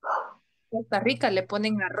 ¿Perdón? Costa Rica le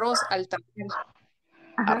ponen arroz al tamal.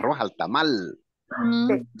 Ajá, Arroz al tamal.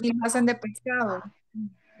 sí. Y lo hacen de pescado.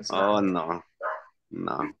 Entonces, Oh, no,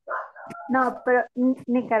 no. No, pero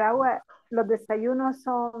Nicaragua, los desayunos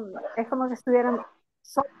es como que estuvieran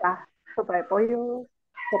sopa de pollo,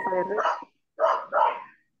 sopa de res,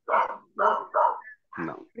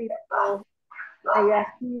 No. frito.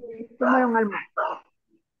 Allá sí es como un almuerzo.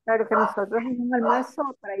 Claro que nosotros es un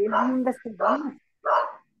almuerzo, para ellos es un desayuno.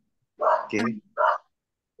 ¿Qué?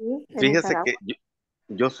 Sí, en Fíjese que Nicaragua.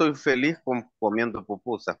 yo soy feliz comiendo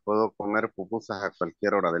pupusas. Puedo comer pupusas a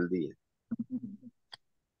cualquier hora del día.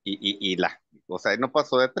 O sea, no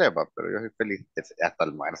paso de trepa, pero yo soy feliz hasta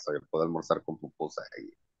almuerzo. Yo puedo almorzar con pupusas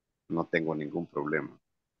y no tengo ningún problema.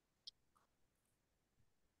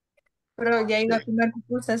 pero ya iba a Sí. comer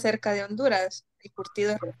pupusas cerca de Honduras. El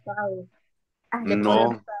curtido es rosado. Ah, Le sí, ponen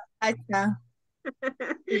No, hacha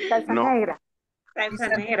y salsa no. negra, y Salsa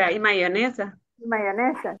salsa. negra y mayonesa. y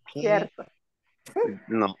mayonesa, ¿Qué? cierto.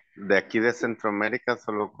 No, de aquí de Centroamérica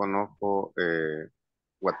solo conozco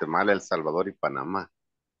Guatemala, El Salvador y Panamá.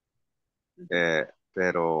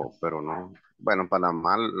 Pero no. Bueno, en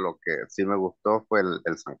Panamá lo que sí me gustó fue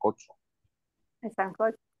el sancocho. El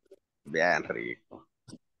sancocho. Bien rico.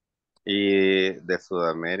 Y de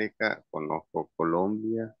Sudamérica conozco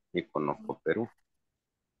Colombia y conozco Perú.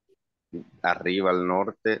 Arriba al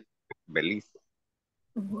norte, Belice.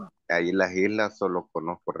 Ahí las islas solo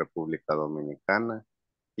conozco República Dominicana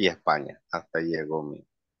y España. Hasta ahí llegó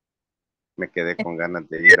me quedé con ganas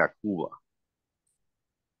de ir a Cuba,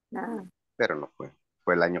 Ah, pero no fue.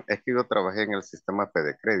 Fue el año. Es que yo trabajé en el sistema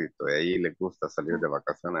de crédito y ahí les gusta salir de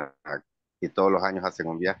vacaciones y todos los años hacen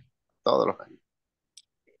un viaje. Todos los años.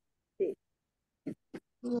 sí.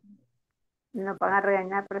 Nos van a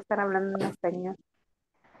regañar por estar hablando en español.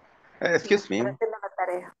 Excuse Para me. hacer la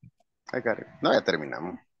tarea. I got it. No, ya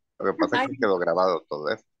terminamos. Lo que pasa es que quedó grabado todo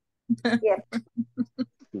esto. Yes.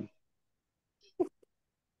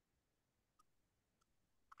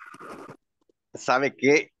 ¿Sabe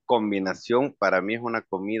qué combinación? Para mí es una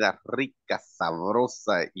comida rica,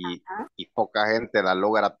 sabrosa y poca gente la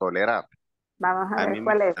logra tolerar. Vamos a ver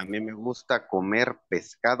cuál es. A mí me gusta comer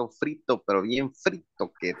pescado frito, pero bien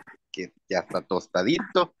frito, que ya está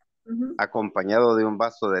tostadito, acompañado de un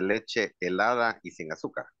vaso de leche helada y sin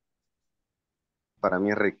azúcar. Para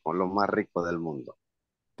mí es rico, lo más rico del mundo.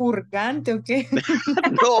 ¿Purgante o qué?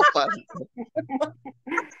 No,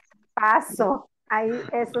 Paso. Ahí,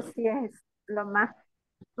 eso sí es lo más.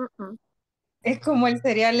 Es como el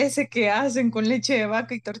cereal ese que hacen con leche de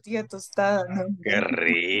vaca y tortilla tostada, ¿no? qué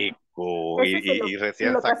rico. Ese sí Y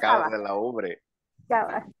recién lo sacado pasaba. de la ubre. Ya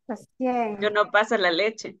va, recién. Yo no paso la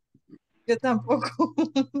leche. Yo tampoco.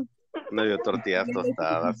 Medio tortillas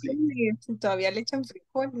tostadas, sí. Todavía le echan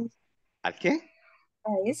frijoles. ¿A qué? A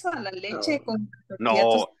eso, a la leche con tortilla No,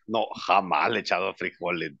 tostada. no, jamás le he echado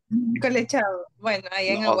frijoles. Nunca le he echado. Bueno, ahí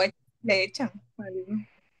en No, agua le echan.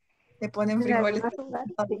 Le ponen En frijoles. algunos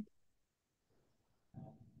lugares, sí.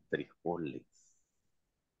 frijoles.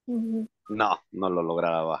 Ujú. No, no lo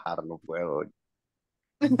lograba bajar, no puedo. Yo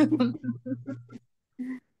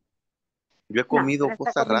he No, comido pero esta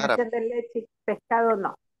cosas raras. combinación de leche y pescado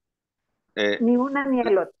no. Eh, Ni una ni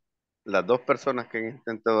el otro. las dos personas que han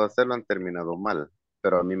intentado hacerlo han terminado mal,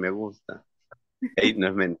 pero a mí me gusta. Ey, no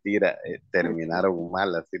es mentira, terminaron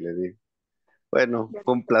mal, así le digo. Bueno,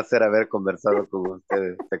 fue un placer haber conversado con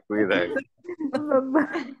ustedes. Se cuidan.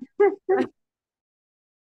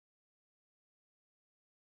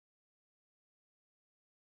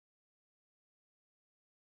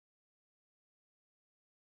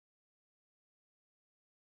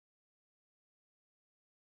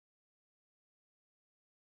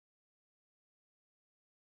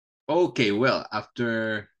 Okay, well,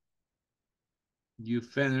 after you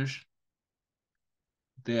finish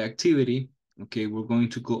the activity, okay, we're going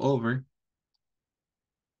to go over.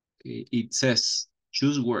 Okay, it says,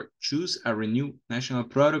 choose word, choose a renewed national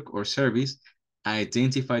product or service,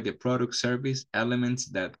 identify the product service elements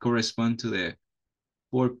that correspond to the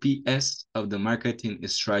 4Ps of the marketing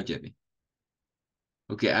strategy.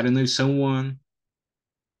 Okay, I don't know if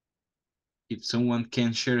someone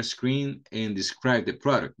can share a screen and describe the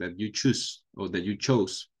product that you choose or that you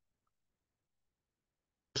chose.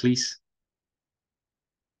 Please.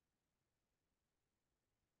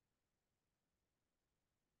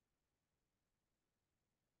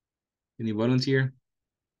 Any volunteer?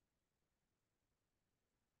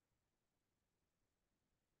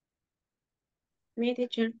 Me,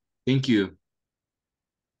 teacher. Thank you.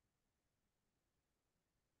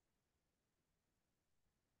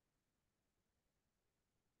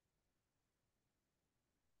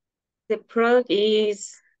 The product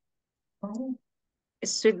is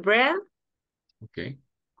sweet bread. Okay.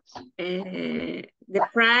 The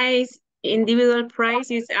price, individual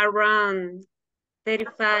price is around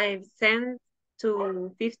 35 cents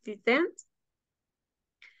to 50 cents.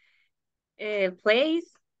 Place,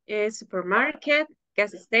 supermarket,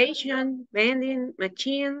 gas station, vending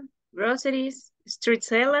machine, groceries, street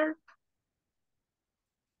seller.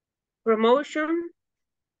 Promotion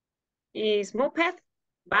is moped,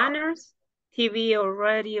 banners, TV or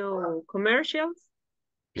radio commercials,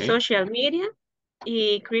 Okay. social media,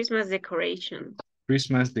 y Christmas decoration.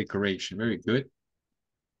 Christmas decoration. Very good.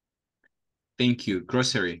 Thank you.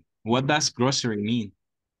 Grocery. What does grocery mean?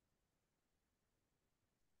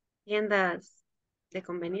 Tiendas de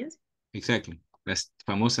conveniencia. Exactly. Las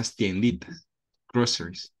famosas tienditas.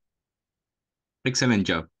 Groceries. Excellent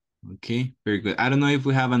job. Okay, very good. I don't know if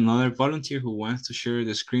we have another volunteer who wants to share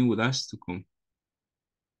the screen with us to come.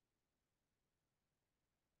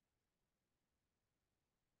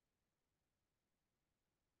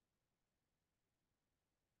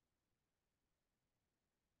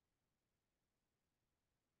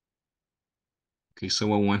 Okay,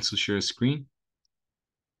 someone wants to share a screen?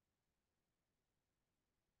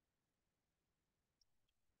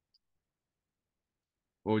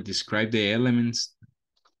 Or describe the elements?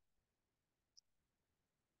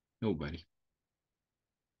 Nobody.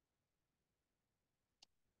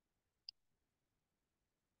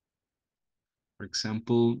 For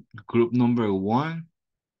example, group number 1.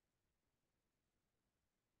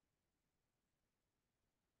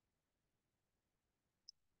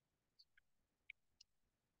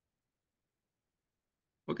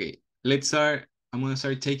 Okay, let's start. I'm gonna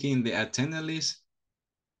start taking the attendance list.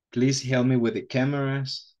 Please help me with the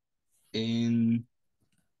cameras and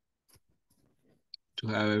to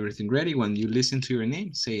have everything ready. When you listen to your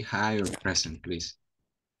name, say hi or present, please.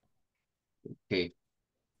 Okay.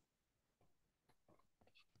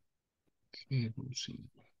 Okay, let's see.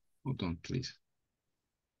 Hold on, please.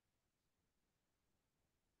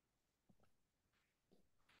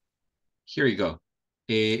 Here we go.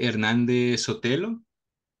 Hernández Sotelo.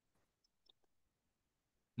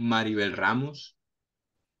 Maribel Ramos.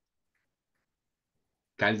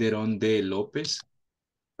 Calderón de López.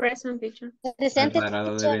 Present, teacher.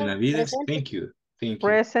 Alvarado de Benavides. Thank you. Thank you.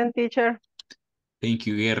 Present, teacher. Thank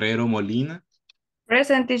you. Guerrero Molina.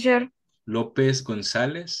 Present, teacher. López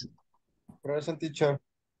González. Present, teacher.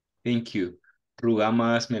 Thank you.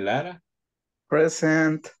 Rugamas Melara.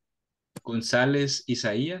 Present. González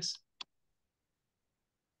Isaías.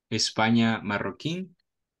 España Marroquín.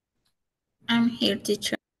 I'm here,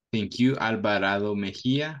 teacher. Thank you. Alvarado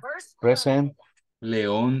Mejía. Present.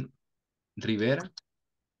 León Rivera.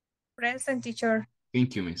 Present, teacher.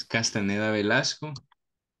 Thank you, Miss. Castaneda Velasco.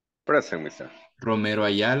 Present, mister. Romero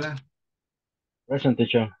Ayala. Present,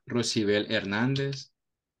 teacher. Rosibel Hernández.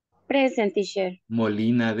 Present, teacher.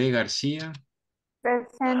 Molina de García.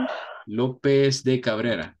 Present. López de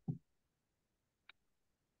Cabrera.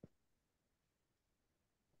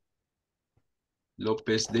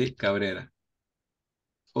 López de Cabrera.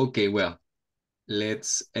 Okay, well,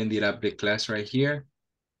 let's end it up the class right here.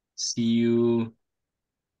 See you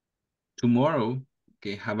tomorrow.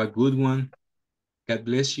 Okay, have a good one. God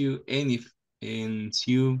bless you, and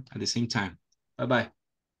see you at the same time. Bye-bye.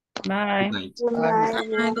 Bye. Good night.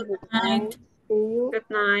 Good night. Good night. See you. Good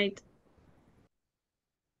night.